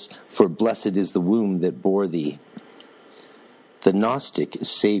told us, for blessed is the womb that bore thee. The Gnostic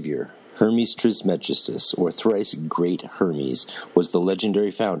savior, Hermes Trismegistus, or thrice great Hermes, was the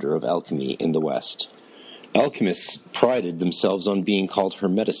legendary founder of alchemy in the West. Alchemists prided themselves on being called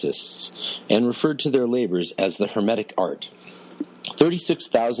Hermeticists, and referred to their labors as the Hermetic art.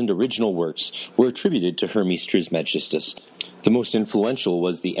 36,000 original works were attributed to Hermes Trismegistus. The most influential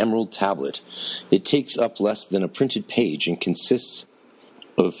was the Emerald Tablet. It takes up less than a printed page and consists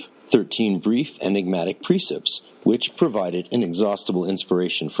of 13 brief, enigmatic precepts, which provided inexhaustible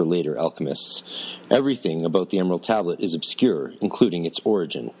inspiration for later alchemists. Everything about the Emerald Tablet is obscure, including its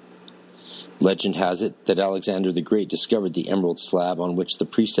origin. Legend has it that Alexander the Great discovered the emerald slab on which the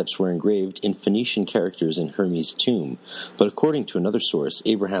precepts were engraved in Phoenician characters in Hermes' tomb, but according to another source,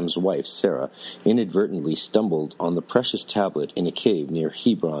 Abraham's wife, Sarah, inadvertently stumbled on the precious tablet in a cave near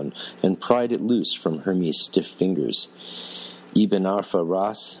Hebron and pried it loose from Hermes' stiff fingers. Ibn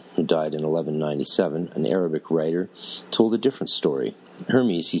Arfa-Ras, who died in 1197, an Arabic writer, told a different story.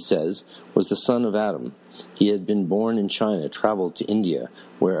 Hermes, he says, was the son of Adam. He had been born in China, traveled to India,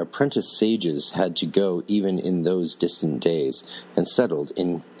 where apprentice sages had to go even in those distant days, and settled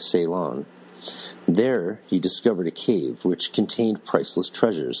in Ceylon. There he discovered a cave which contained priceless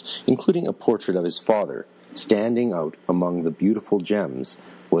treasures, including a portrait of his father. Standing out among the beautiful gems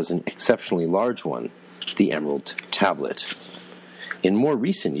was an exceptionally large one, the Emerald Tablet. In more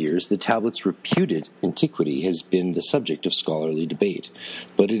recent years, the tablet's reputed antiquity has been the subject of scholarly debate,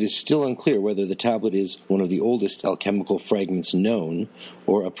 but it is still unclear whether the tablet is one of the oldest alchemical fragments known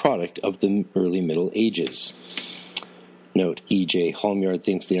or a product of the early Middle Ages. Note, E.J. Halmyard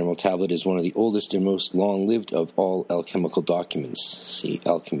thinks the Emerald Tablet is one of the oldest and most long-lived of all alchemical documents. See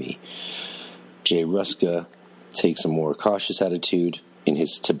Alchemy. J. Ruska takes a more cautious attitude in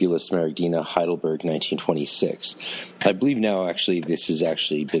his Tabula Smaragdina, Heidelberg, 1926. I believe now, actually, this has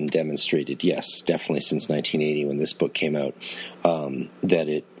actually been demonstrated, yes, definitely since 1980 when this book came out, that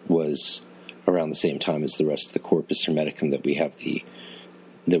it was around the same time as the rest of the Corpus Hermeticum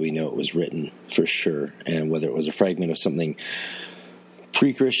that we know it was written for sure. And whether it was a fragment of something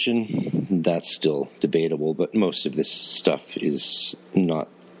pre-Christian, that's still debatable, but most of this stuff is not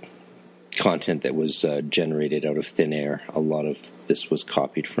content that was generated out of thin air. A lot of this was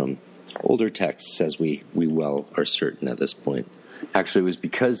copied from older texts, as we well are certain at this point. Actually, it was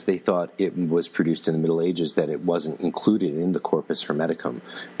because they thought it was produced in the Middle Ages that it wasn't included in the Corpus Hermeticum,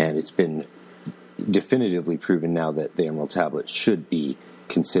 and it's been definitively proven now that the Emerald Tablet should be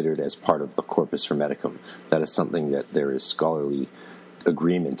considered as part of the Corpus Hermeticum. That is something that there is scholarly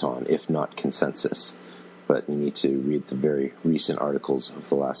agreement on, if not consensus. But you need to read the very recent articles of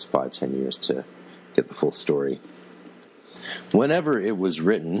the last 5-10 years to get the full story. Whenever it was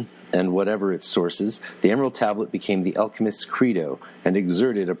written, and whatever its sources, the Emerald Tablet became the alchemist's credo and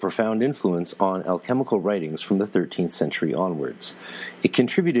exerted a profound influence on alchemical writings from the 13th century onwards. It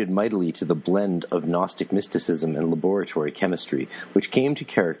contributed mightily to the blend of Gnostic mysticism and laboratory chemistry, which came to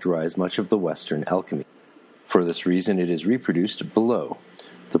characterize much of the Western alchemy. For this reason, it is reproduced below.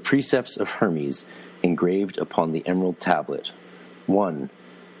 The precepts of Hermes engraved upon the Emerald Tablet. 1.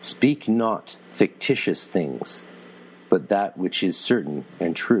 Speak not fictitious things, but that which is certain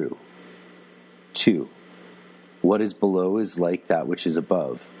and true. 2. What is below is like that which is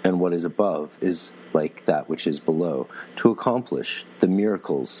above, and what is above is like that which is below, to accomplish the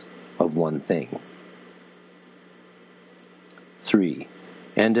miracles of one thing. 3.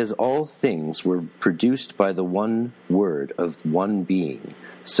 And as all things were produced by the one word of one being,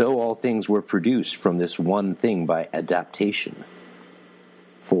 so all things were produced from this one thing by adaptation.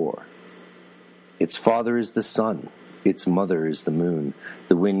 4. Its father is the sun, its mother is the moon.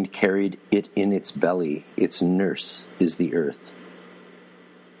 The wind carried it in its belly. Its nurse is the earth.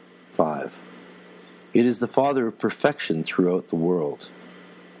 5. It is the father of perfection throughout the world.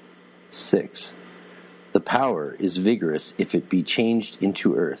 6. The power is vigorous if it be changed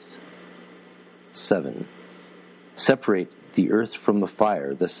into earth. 7. Separate the earth from the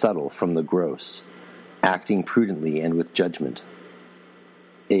fire, the subtle from the gross, acting prudently and with judgment.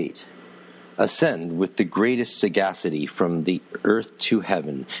 8. Ascend with the greatest sagacity from the earth to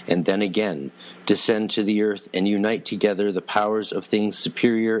heaven, and then again descend to the earth and unite together the powers of things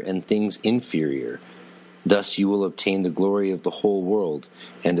superior and things inferior. Thus you will obtain the glory of the whole world,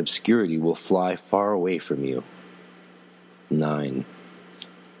 and obscurity will fly far away from you. 9.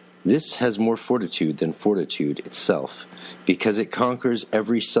 This has more fortitude than fortitude itself, because it conquers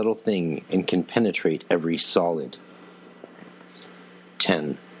every subtle thing and can penetrate every solid.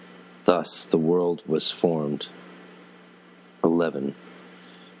 10. Thus the world was formed. 11.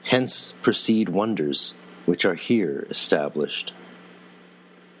 Hence proceed wonders, which are here established.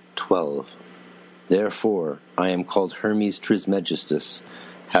 12. Therefore I am called Hermes Trismegistus,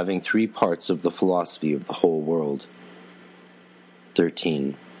 having 3 parts of the philosophy of the whole world.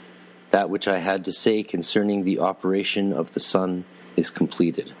 13. That which I had to say concerning the operation of the sun is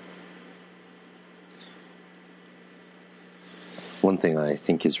completed. One thing I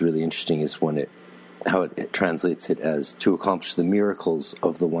think is really interesting is how it translates it as to accomplish the miracles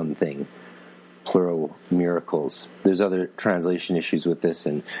of the one thing, plural miracles. There's other translation issues with this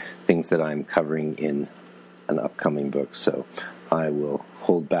and things that I'm covering in an upcoming book, so I will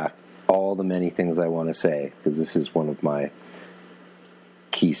hold back all the many things I want to say, because this is one of my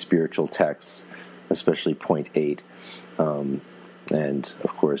key spiritual texts, especially point 8, and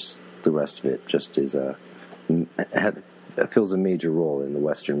of course the rest of it just is fills a major role in the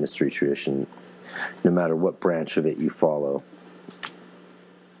Western mystery tradition, no matter what branch of it you follow.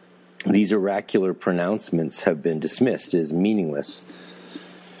 These oracular pronouncements have been dismissed as meaningless,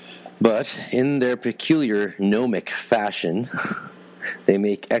 but in their peculiar gnomic fashion, they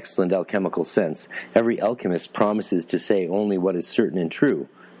make excellent alchemical sense. Every alchemist promises to say only what is certain and true.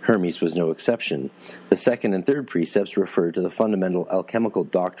 Hermes was no exception. The second and third precepts refer to the fundamental alchemical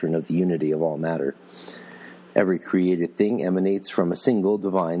doctrine of the unity of all matter. Every created thing emanates from a single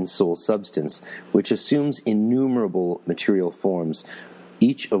divine soul substance, which assumes innumerable material forms,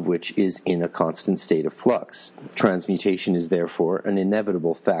 each of which is in a constant state of flux. Transmutation is therefore an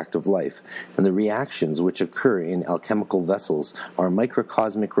inevitable fact of life, and the reactions which occur in alchemical vessels are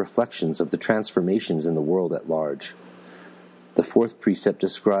microcosmic reflections of the transformations in the world at large. The fourth precept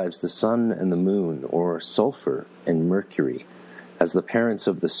describes the sun and the moon, or sulfur and mercury, as the parents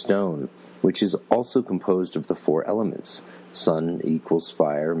of the stone, which is also composed of the 4 elements. Sun equals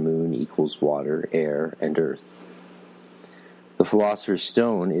fire, moon equals water, air, and earth. The philosopher's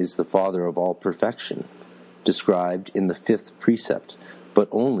stone is the father of all perfection, described in the 5th precept, but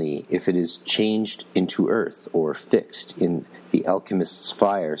only if it is changed into earth, or fixed in the alchemist's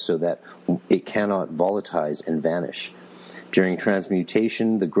fire so that it cannot volatilize and vanish. During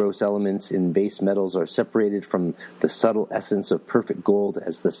transmutation, the gross elements in base metals are separated from the subtle essence of perfect gold,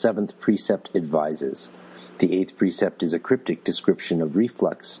 as the 7th precept advises. The 8th precept is a cryptic description of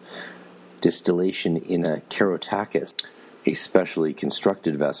reflux distillation in a kerotachus, a specially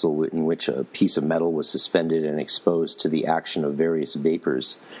constructed vessel in which a piece of metal was suspended and exposed to the action of various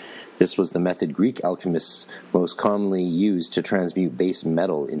vapors. This was the method Greek alchemists most commonly used to transmute base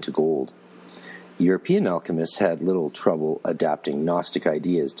metal into gold. European alchemists had little trouble adapting Gnostic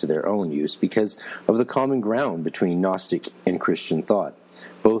ideas to their own use because of the common ground between Gnostic and Christian thought.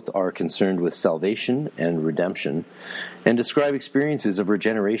 Both are concerned with salvation and redemption, and describe experiences of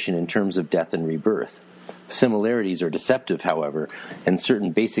regeneration in terms of death and rebirth. Similarities are deceptive, however, and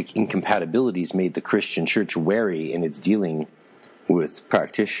certain basic incompatibilities made the Christian church wary in its dealing with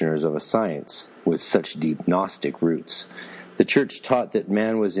practitioners of a science with such deep Gnostic roots. The church taught that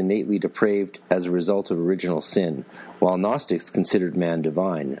man was innately depraved as a result of original sin, while Gnostics considered man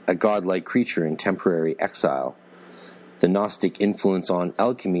divine, a godlike creature in temporary exile. The Gnostic influence on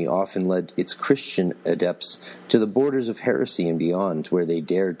alchemy often led its Christian adepts to the borders of heresy and beyond, where they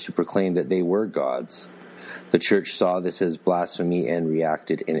dared to proclaim that they were gods. The church saw this as blasphemy and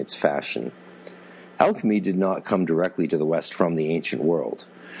reacted in its fashion. Alchemy did not come directly to the West from the ancient world.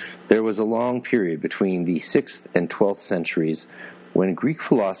 There was a long period between the 6th and 12th centuries when Greek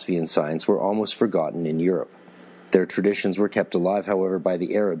philosophy and science were almost forgotten in Europe. Their traditions were kept alive, however, by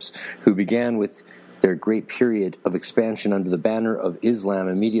the Arabs, who began with their great period of expansion under the banner of Islam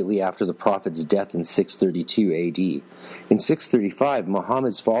immediately after the Prophet's death in 632 AD. In 635,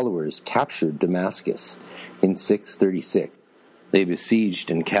 Muhammad's followers captured Damascus. In 636, they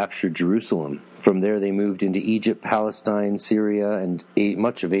besieged and captured Jerusalem. From there they moved into Egypt, Palestine, Syria, and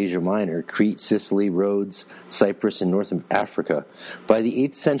much of Asia Minor, Crete, Sicily, Rhodes, Cyprus, and North Africa. By the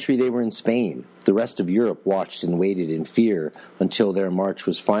 8th century they were in Spain. The rest of Europe watched and waited in fear until their march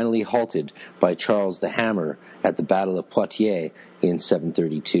was finally halted by Charles the Hammer at the Battle of Poitiers in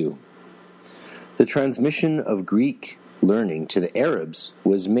 732. The transmission of Greek learning to the Arabs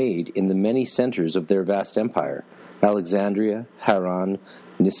was made in the many centers of their vast empire: Alexandria, Haran,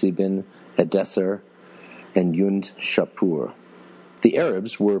 Nisibin, Edessar, and Yund Shapur. The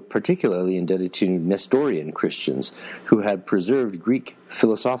Arabs were particularly indebted to Nestorian Christians, who had preserved Greek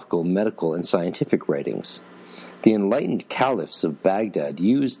philosophical, medical, and scientific writings. The enlightened caliphs of Baghdad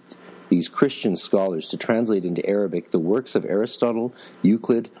used these Christian scholars to translate into Arabic the works of Aristotle,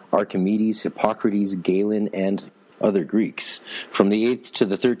 Euclid, Archimedes, Hippocrates, Galen, and other Greeks. From the 8th to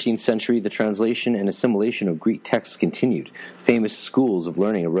the 13th century, the translation and assimilation of Greek texts continued. Famous schools of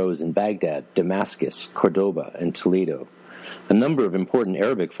learning arose in Baghdad, Damascus, Cordoba, and Toledo. A number of important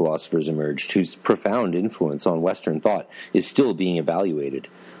Arabic philosophers emerged whose profound influence on Western thought is still being evaluated.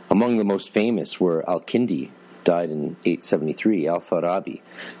 Among the most famous were Al-Kindi, died in 873, Al-Farabi,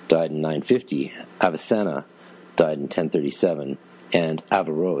 died in 950, Avicenna, died in 1037, and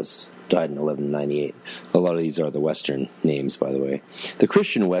Averroes, died in 1198. A lot of these are the Western names, by the way. The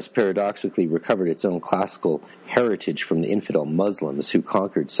Christian West paradoxically recovered its own classical heritage from the infidel Muslims who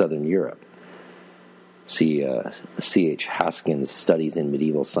conquered southern Europe. See C.H. Haskins' Studies in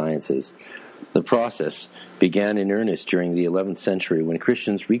Medieval Sciences. The process began in earnest during the 11th century when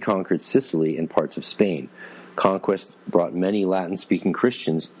Christians reconquered Sicily and parts of Spain. Conquest brought many Latin-speaking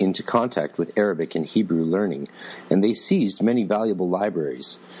Christians into contact with Arabic and Hebrew learning, and they seized many valuable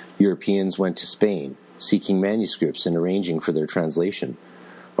libraries. Europeans went to Spain, seeking manuscripts and arranging for their translation.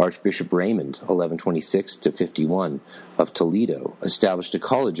 Archbishop Raymond, 1126-51, of Toledo, established a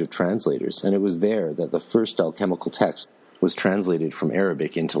college of translators, and it was there that the first alchemical text was translated from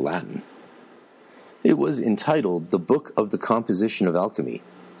Arabic into Latin. It was entitled The Book of the Composition of Alchemy.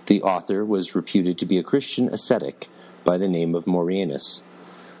 The author was reputed to be a Christian ascetic by the name of Moranus,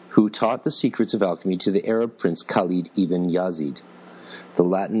 who taught the secrets of alchemy to the Arab prince Khalid ibn Yazid. The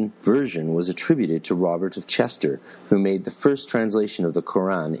Latin version was attributed to Robert of Chester, who made the first translation of the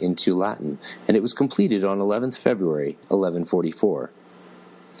Quran into Latin, and it was completed on 11th February, 1144.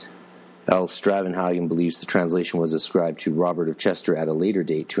 L. Stravenhagen believes the translation was ascribed to Robert of Chester at a later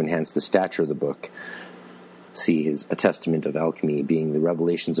date to enhance the stature of the book. See his A Testament of Alchemy, being the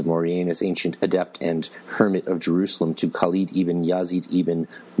revelations of Moranus, ancient adept and hermit of Jerusalem, to Khalid ibn Yazid ibn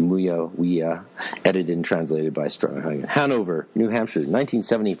Muawiyah, edited and translated by Stravenhagen. Hanover, New Hampshire,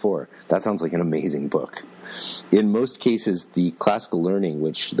 1974. That sounds like an amazing book. In most cases, the classical learning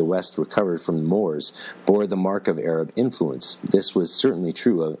which the West recovered from the Moors bore the mark of Arab influence. This was certainly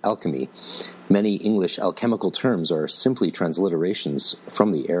true of alchemy. Many English alchemical terms are simply transliterations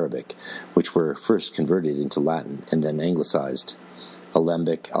from the Arabic, which were first converted into Latin and then anglicized.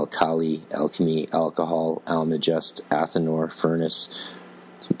 Alembic, alkali, alchemy, alcohol, almagest, athanor, furnace,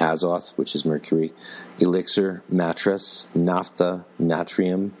 azoth, which is mercury, elixir, mattress, naphtha,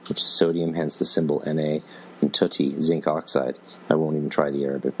 natrium, which is sodium, hence the symbol Na, and tutti, zinc oxide. I won't even try the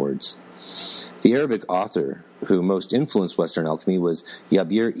Arabic words. The Arabic author who most influenced Western alchemy was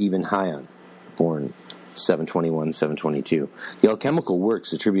Jabir ibn Hayyan, born 721, 722. The alchemical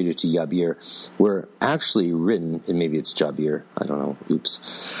works attributed to Jabir were actually written, and maybe it's Jabir, I don't know,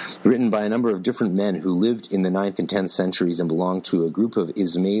 written by a number of different men who lived in the 9th and 10th centuries and belonged to a group of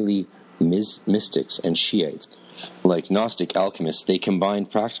Ismaili mystics and Shiites. Like Gnostic alchemists, they combined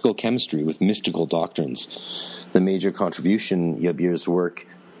practical chemistry with mystical doctrines. The major contribution Jabir's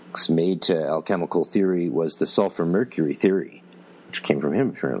works made to alchemical theory was the sulfur-mercury theory, which came from him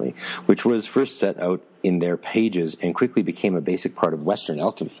apparently, which was first set out in their pages and quickly became a basic part of Western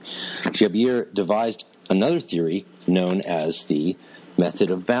alchemy. Jabir devised another theory known as the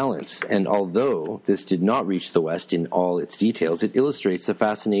method of balance, and although this did not reach the West in all its details, it illustrates the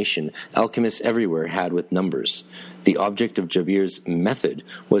fascination alchemists everywhere had with numbers. The object of Jabir's method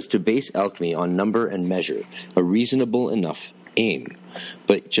was to base alchemy on number and measure, a reasonable enough aim.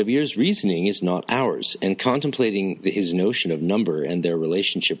 But Jabir's reasoning is not ours, and contemplating his notion of number and their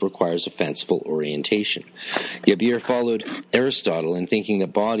relationship requires a fanciful orientation. Jabir followed Aristotle in thinking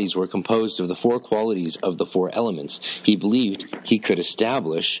that bodies were composed of the 4 qualities of the 4 elements. He believed he could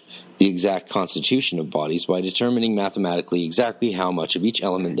establish the exact constitution of bodies by determining mathematically exactly how much of each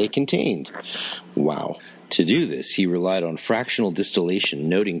element they contained. Wow. To do this, he relied on fractional distillation,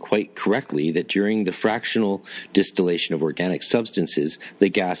 noting quite correctly that during the fractional distillation of organic substances, the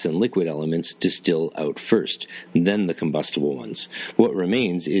gas and liquid elements distill out first, then the combustible ones. What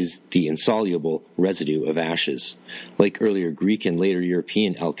remains is the insoluble residue of ashes. Like earlier Greek and later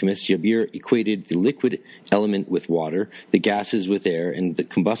European alchemists, Jabir equated the liquid element with water, the gases with air, and the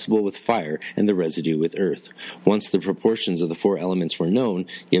combustible with fire, and the residue with earth. Once the proportions of the 4 elements were known,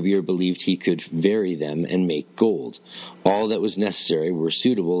 Jabir believed he could vary them and make gold. All that was necessary were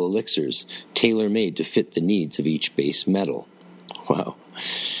suitable elixirs, tailor-made to fit the needs of each base metal. Wow.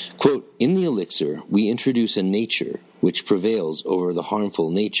 Quote, "In the elixir, we introduce a nature which prevails over the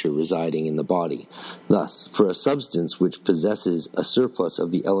harmful nature residing in the body. Thus, for a substance which possesses a surplus of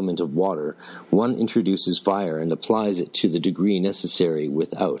the element of water, one introduces fire and applies it to the degree necessary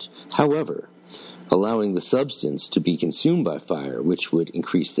without. However, allowing the substance to be consumed by fire, which would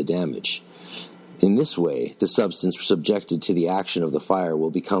increase the damage. In this way, the substance subjected to the action of the fire will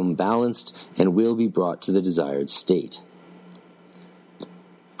become balanced and will be brought to the desired state."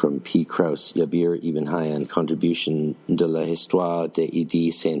 From P. Krauss, Jabir Ibn Hayyan, Contribution de la Histoire des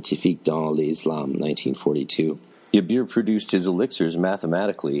idées scientifiques dans l'Islam, 1942. Jabir produced his elixirs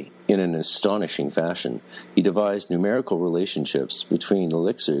mathematically in an astonishing fashion. He devised numerical relationships between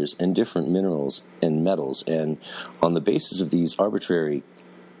elixirs and different minerals and metals, and on the basis of these arbitrary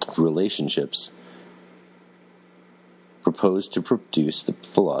relationships, proposed to produce the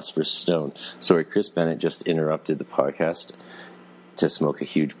Philosopher's Stone. Sorry, Chris Bennett just interrupted the podcast to smoke a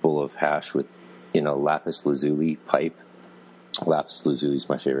huge bowl of hash in a lapis lazuli pipe. Lapis lazuli is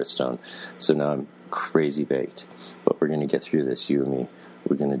my favorite stone. So now I'm crazy baked. But we're going to get through this, you and me.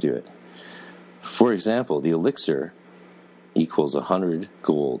 We're going to do it. For example, the elixir equals 100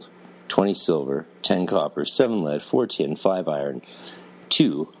 gold, 20 silver, 10 copper, 7 lead, 4 tin, 5 iron,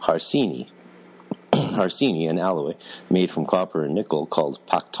 2 Harsini. Harsini, an alloy made from copper and nickel called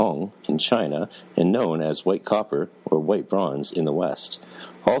Paktong in China and known as white copper or white bronze in the West.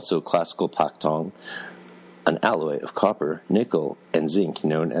 Also classical Paktong, an alloy of copper, nickel, and zinc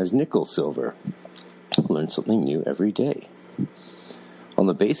known as nickel silver. Learn something new every day. On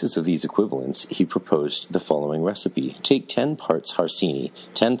the basis of these equivalents, he proposed the following recipe. Take 10 parts Harsini,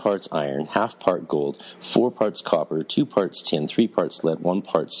 10 parts iron, half part gold, 4 parts copper, 2 parts tin, 3 parts lead, 1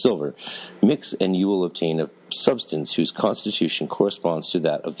 part silver. Mix and you will obtain a substance whose constitution corresponds to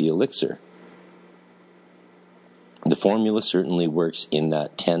that of the elixir. The formula certainly works in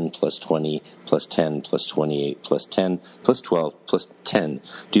that 10 plus 20 plus 10 plus 28 plus 10 plus 12 plus 10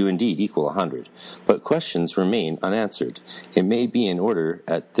 do indeed equal 100. But questions remain unanswered. It may be in order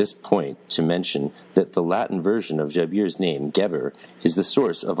at this point to mention that the Latin version of Jabir's name, Geber, is the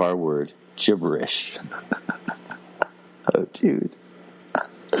source of our word gibberish. Oh, dude.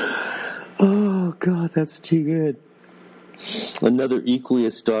 Oh, God, that's too good. Another equally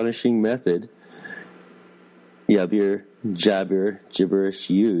astonishing method gibberish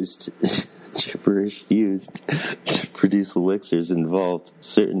used to produce elixirs involved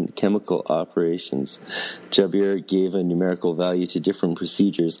certain chemical operations. Jabir gave a numerical value to different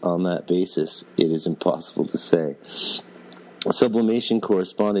procedures. On that basis, it is impossible to say. Sublimation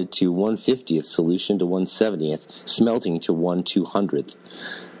corresponded to 1/50th solution to 1/70th, smelting to 1/200th.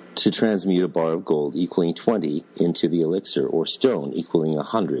 To transmute a bar of gold equaling 20 into the elixir or stone equaling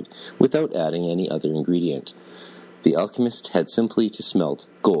 100 without adding any other ingredient. The alchemist had simply to smelt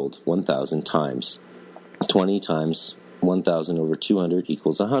gold 1,000 times. 20 times 1,000 over 200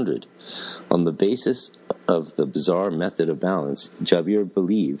 equals 100. On the basis of the bizarre method of balance, Jabir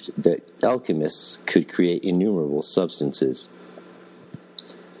believed that alchemists could create innumerable substances.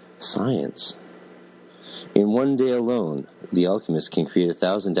 Science. In one day alone, the alchemist can create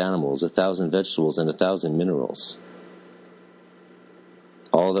 1,000 animals, 1,000 vegetables, and 1,000 minerals.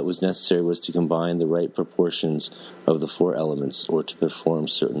 All that was necessary was to combine the right proportions of the 4 elements, or to perform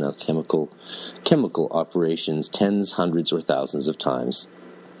certain chemical operations tens, hundreds, or thousands of times.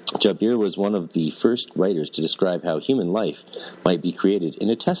 Jabir was one of the first writers to describe how human life might be created in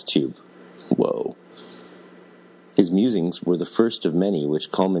a test tube. Whoa. His musings were the first of many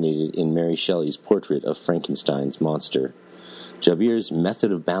which culminated in Mary Shelley's portrait of Frankenstein's monster. Jabir's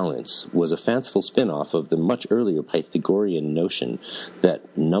method of balance was a fanciful spin-off of the much earlier Pythagorean notion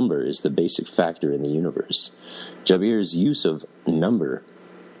that number is the basic factor in the universe. Jabir's use of number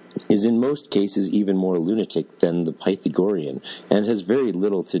is in most cases even more lunatic than the Pythagorean, and has very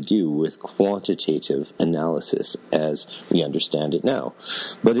little to do with quantitative analysis as we understand it now.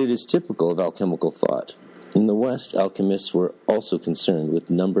 But it is typical of alchemical thought. In the West, alchemists were also concerned with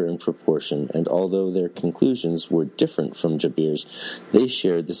number and proportion, and although their conclusions were different from Jabir's, they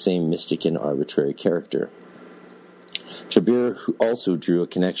shared the same mystic and arbitrary character. Jabir also drew a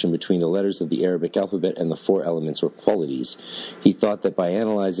connection between the letters of the Arabic alphabet and the 4 elements or qualities. He thought that by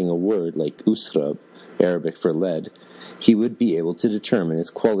analyzing a word like usrab, Arabic for lead, he would be able to determine its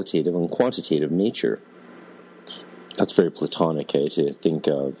qualitative and quantitative nature. That's very Platonic, to think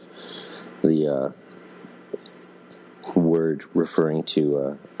of the word referring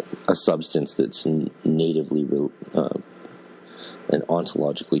to a substance that's natively and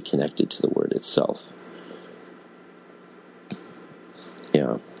ontologically connected to the word itself.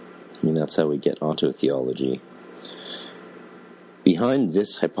 Yeah, I mean, that's how we get onto theology. Behind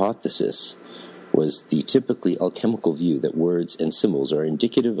this hypothesis was the typically alchemical view that words and symbols are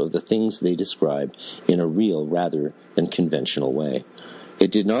indicative of the things they describe in a real rather than conventional way.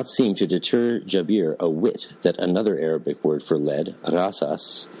 It did not seem to deter Jabir a whit that another Arabic word for lead,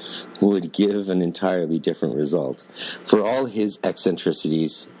 rasas, would give an entirely different result. For all his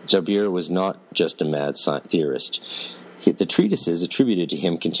eccentricities, Jabir was not just a mad theorist. The treatises attributed to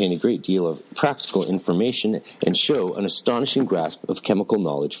him contain a great deal of practical information and show an astonishing grasp of chemical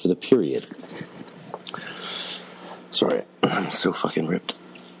knowledge for the period. Sorry, I'm so fucking ripped.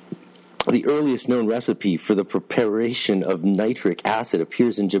 The earliest known recipe for the preparation of nitric acid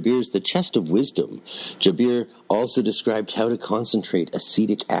appears in Jabir's The Chest of Wisdom. Jabir also described how to concentrate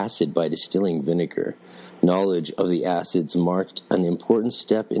acetic acid by distilling vinegar. Knowledge of the acids marked an important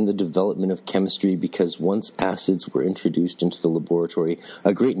step in the development of chemistry because once acids were introduced into the laboratory,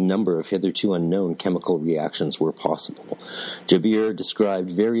 a great number of hitherto unknown chemical reactions were possible. Jabir described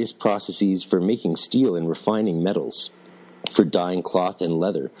various processes for making steel and refining metals, for dyeing cloth and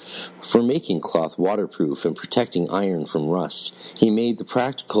leather, for making cloth waterproof and protecting iron from rust. He made the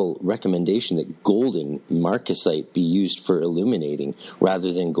practical recommendation that golden marcasite be used for illuminating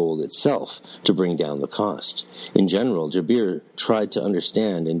rather than gold itself to bring down the cost. In general, Jabir tried to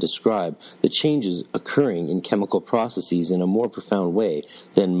understand and describe the changes occurring in chemical processes in a more profound way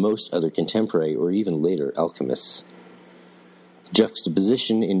than most other contemporary or even later alchemists.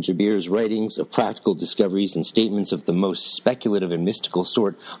 Juxtaposition in Jabir's writings of practical discoveries and statements of the most speculative and mystical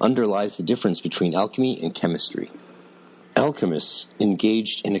sort underlies the difference between alchemy and chemistry. Alchemists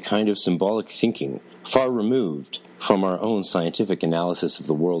engaged in a kind of symbolic thinking, far removed from our own scientific analysis of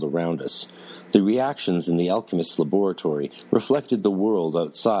the world around us. The reactions in the alchemist's laboratory reflected the world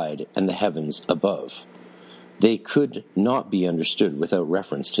outside and the heavens above. They could not be understood without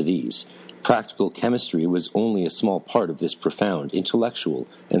reference to these. Practical chemistry was only a small part of this profound intellectual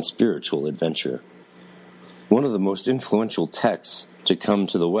and spiritual adventure. One of the most influential texts to come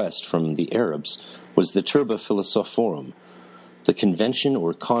to the West from the Arabs was the Turba Philosophorum, the convention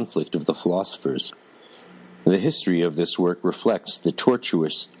or conflict of the philosophers. The history of this work reflects the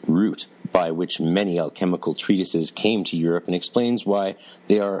tortuous route by which many alchemical treatises came to Europe and explains why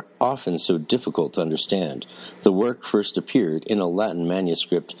they are often so difficult to understand. The work first appeared in a Latin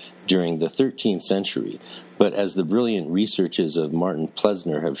manuscript during the 13th century, but as the brilliant researches of Martin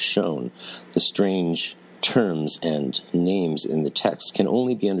Plesner have shown, the strange terms and names in the text can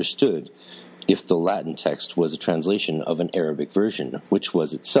only be understood if the Latin text was a translation of an Arabic version, which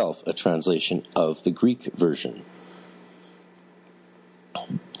was itself a translation of the Greek version.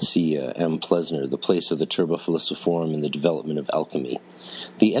 See M. Plesner, The Place of the Turba Philosophorum in the Development of Alchemy.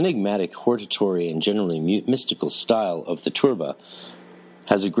 The enigmatic, hortatory, and generally mystical style of the Turba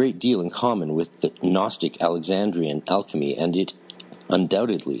has a great deal in common with the Gnostic Alexandrian alchemy, and it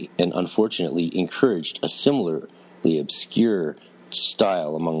undoubtedly and unfortunately encouraged a similarly obscure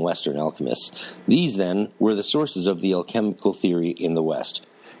style among Western alchemists. These, then, were the sources of the alchemical theory in the West.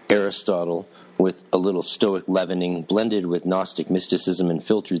 Aristotle, with a little Stoic leavening, blended with Gnostic mysticism and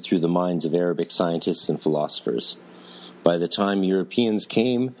filtered through the minds of Arabic scientists and philosophers. By the time Europeans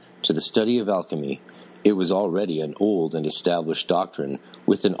came to the study of alchemy, it was already an old and established doctrine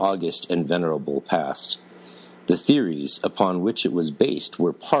with an august and venerable past. The theories upon which it was based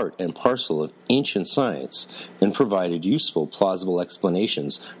were part and parcel of ancient science and provided useful, plausible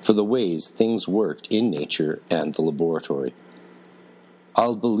explanations for the ways things worked in nature and the laboratory.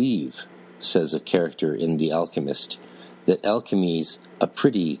 "I'll believe," says a character in The Alchemist, "that alchemy's a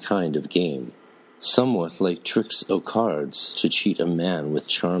pretty kind of game, somewhat like tricks o' cards to cheat a man with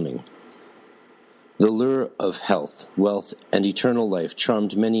charming." The lure of health, wealth, and eternal life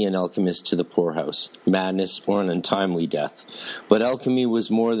charmed many an alchemist to the poorhouse, madness, or an untimely death. But alchemy was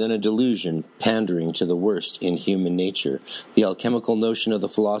more than a delusion, pandering to the worst in human nature. The alchemical notion of the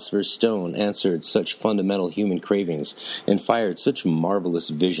philosopher's stone answered such fundamental human cravings and fired such marvelous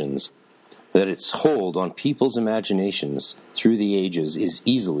visions that its hold on people's imaginations through the ages is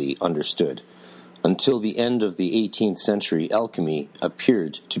easily understood. Until the end of the 18th century, alchemy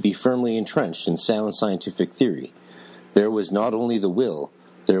appeared to be firmly entrenched in sound scientific theory. There was not only the will,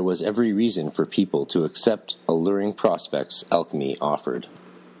 there was every reason for people to accept alluring prospects alchemy offered.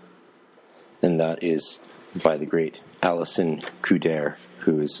 And that is by the great Alison Couder,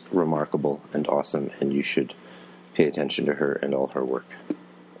 who is remarkable and awesome, and you should pay attention to her and all her work.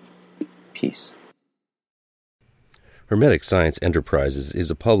 Peace. Hermetic Science Enterprises is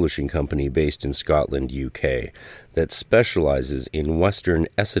a publishing company based in Scotland, UK, that specializes in Western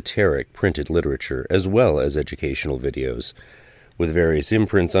esoteric printed literature as well as educational videos. With various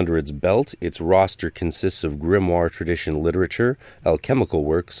imprints under its belt, its roster consists of grimoire tradition literature, alchemical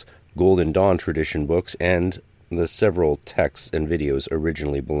works, Golden Dawn tradition books, and the several texts and videos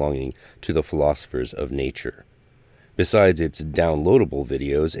originally belonging to the philosophers of nature. Besides its downloadable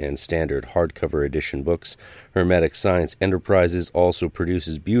videos and standard hardcover edition books, Hermetic Science Enterprises also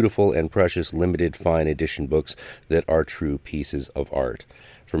produces beautiful and precious limited fine edition books that are true pieces of art.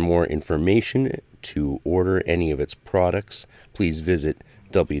 For more information to order any of its products, please visit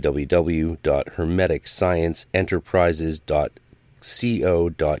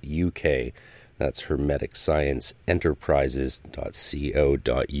www.hermeticscienceenterprises.co.uk. That's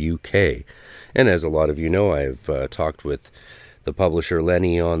hermeticscienceenterprises.co.uk. And as a lot of you know, I've talked with the publisher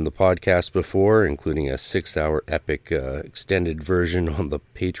Lenny on the podcast before, including a 6-hour epic extended version on the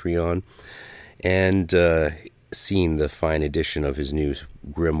Patreon, and seen the fine edition of his new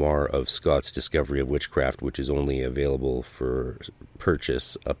grimoire of Scott's Discovery of Witchcraft, which is only available for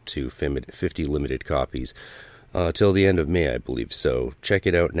purchase up to 50 limited copies till the end of May, I believe. So check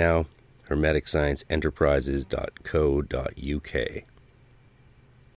it out now, hermeticscienceenterprises.co.uk.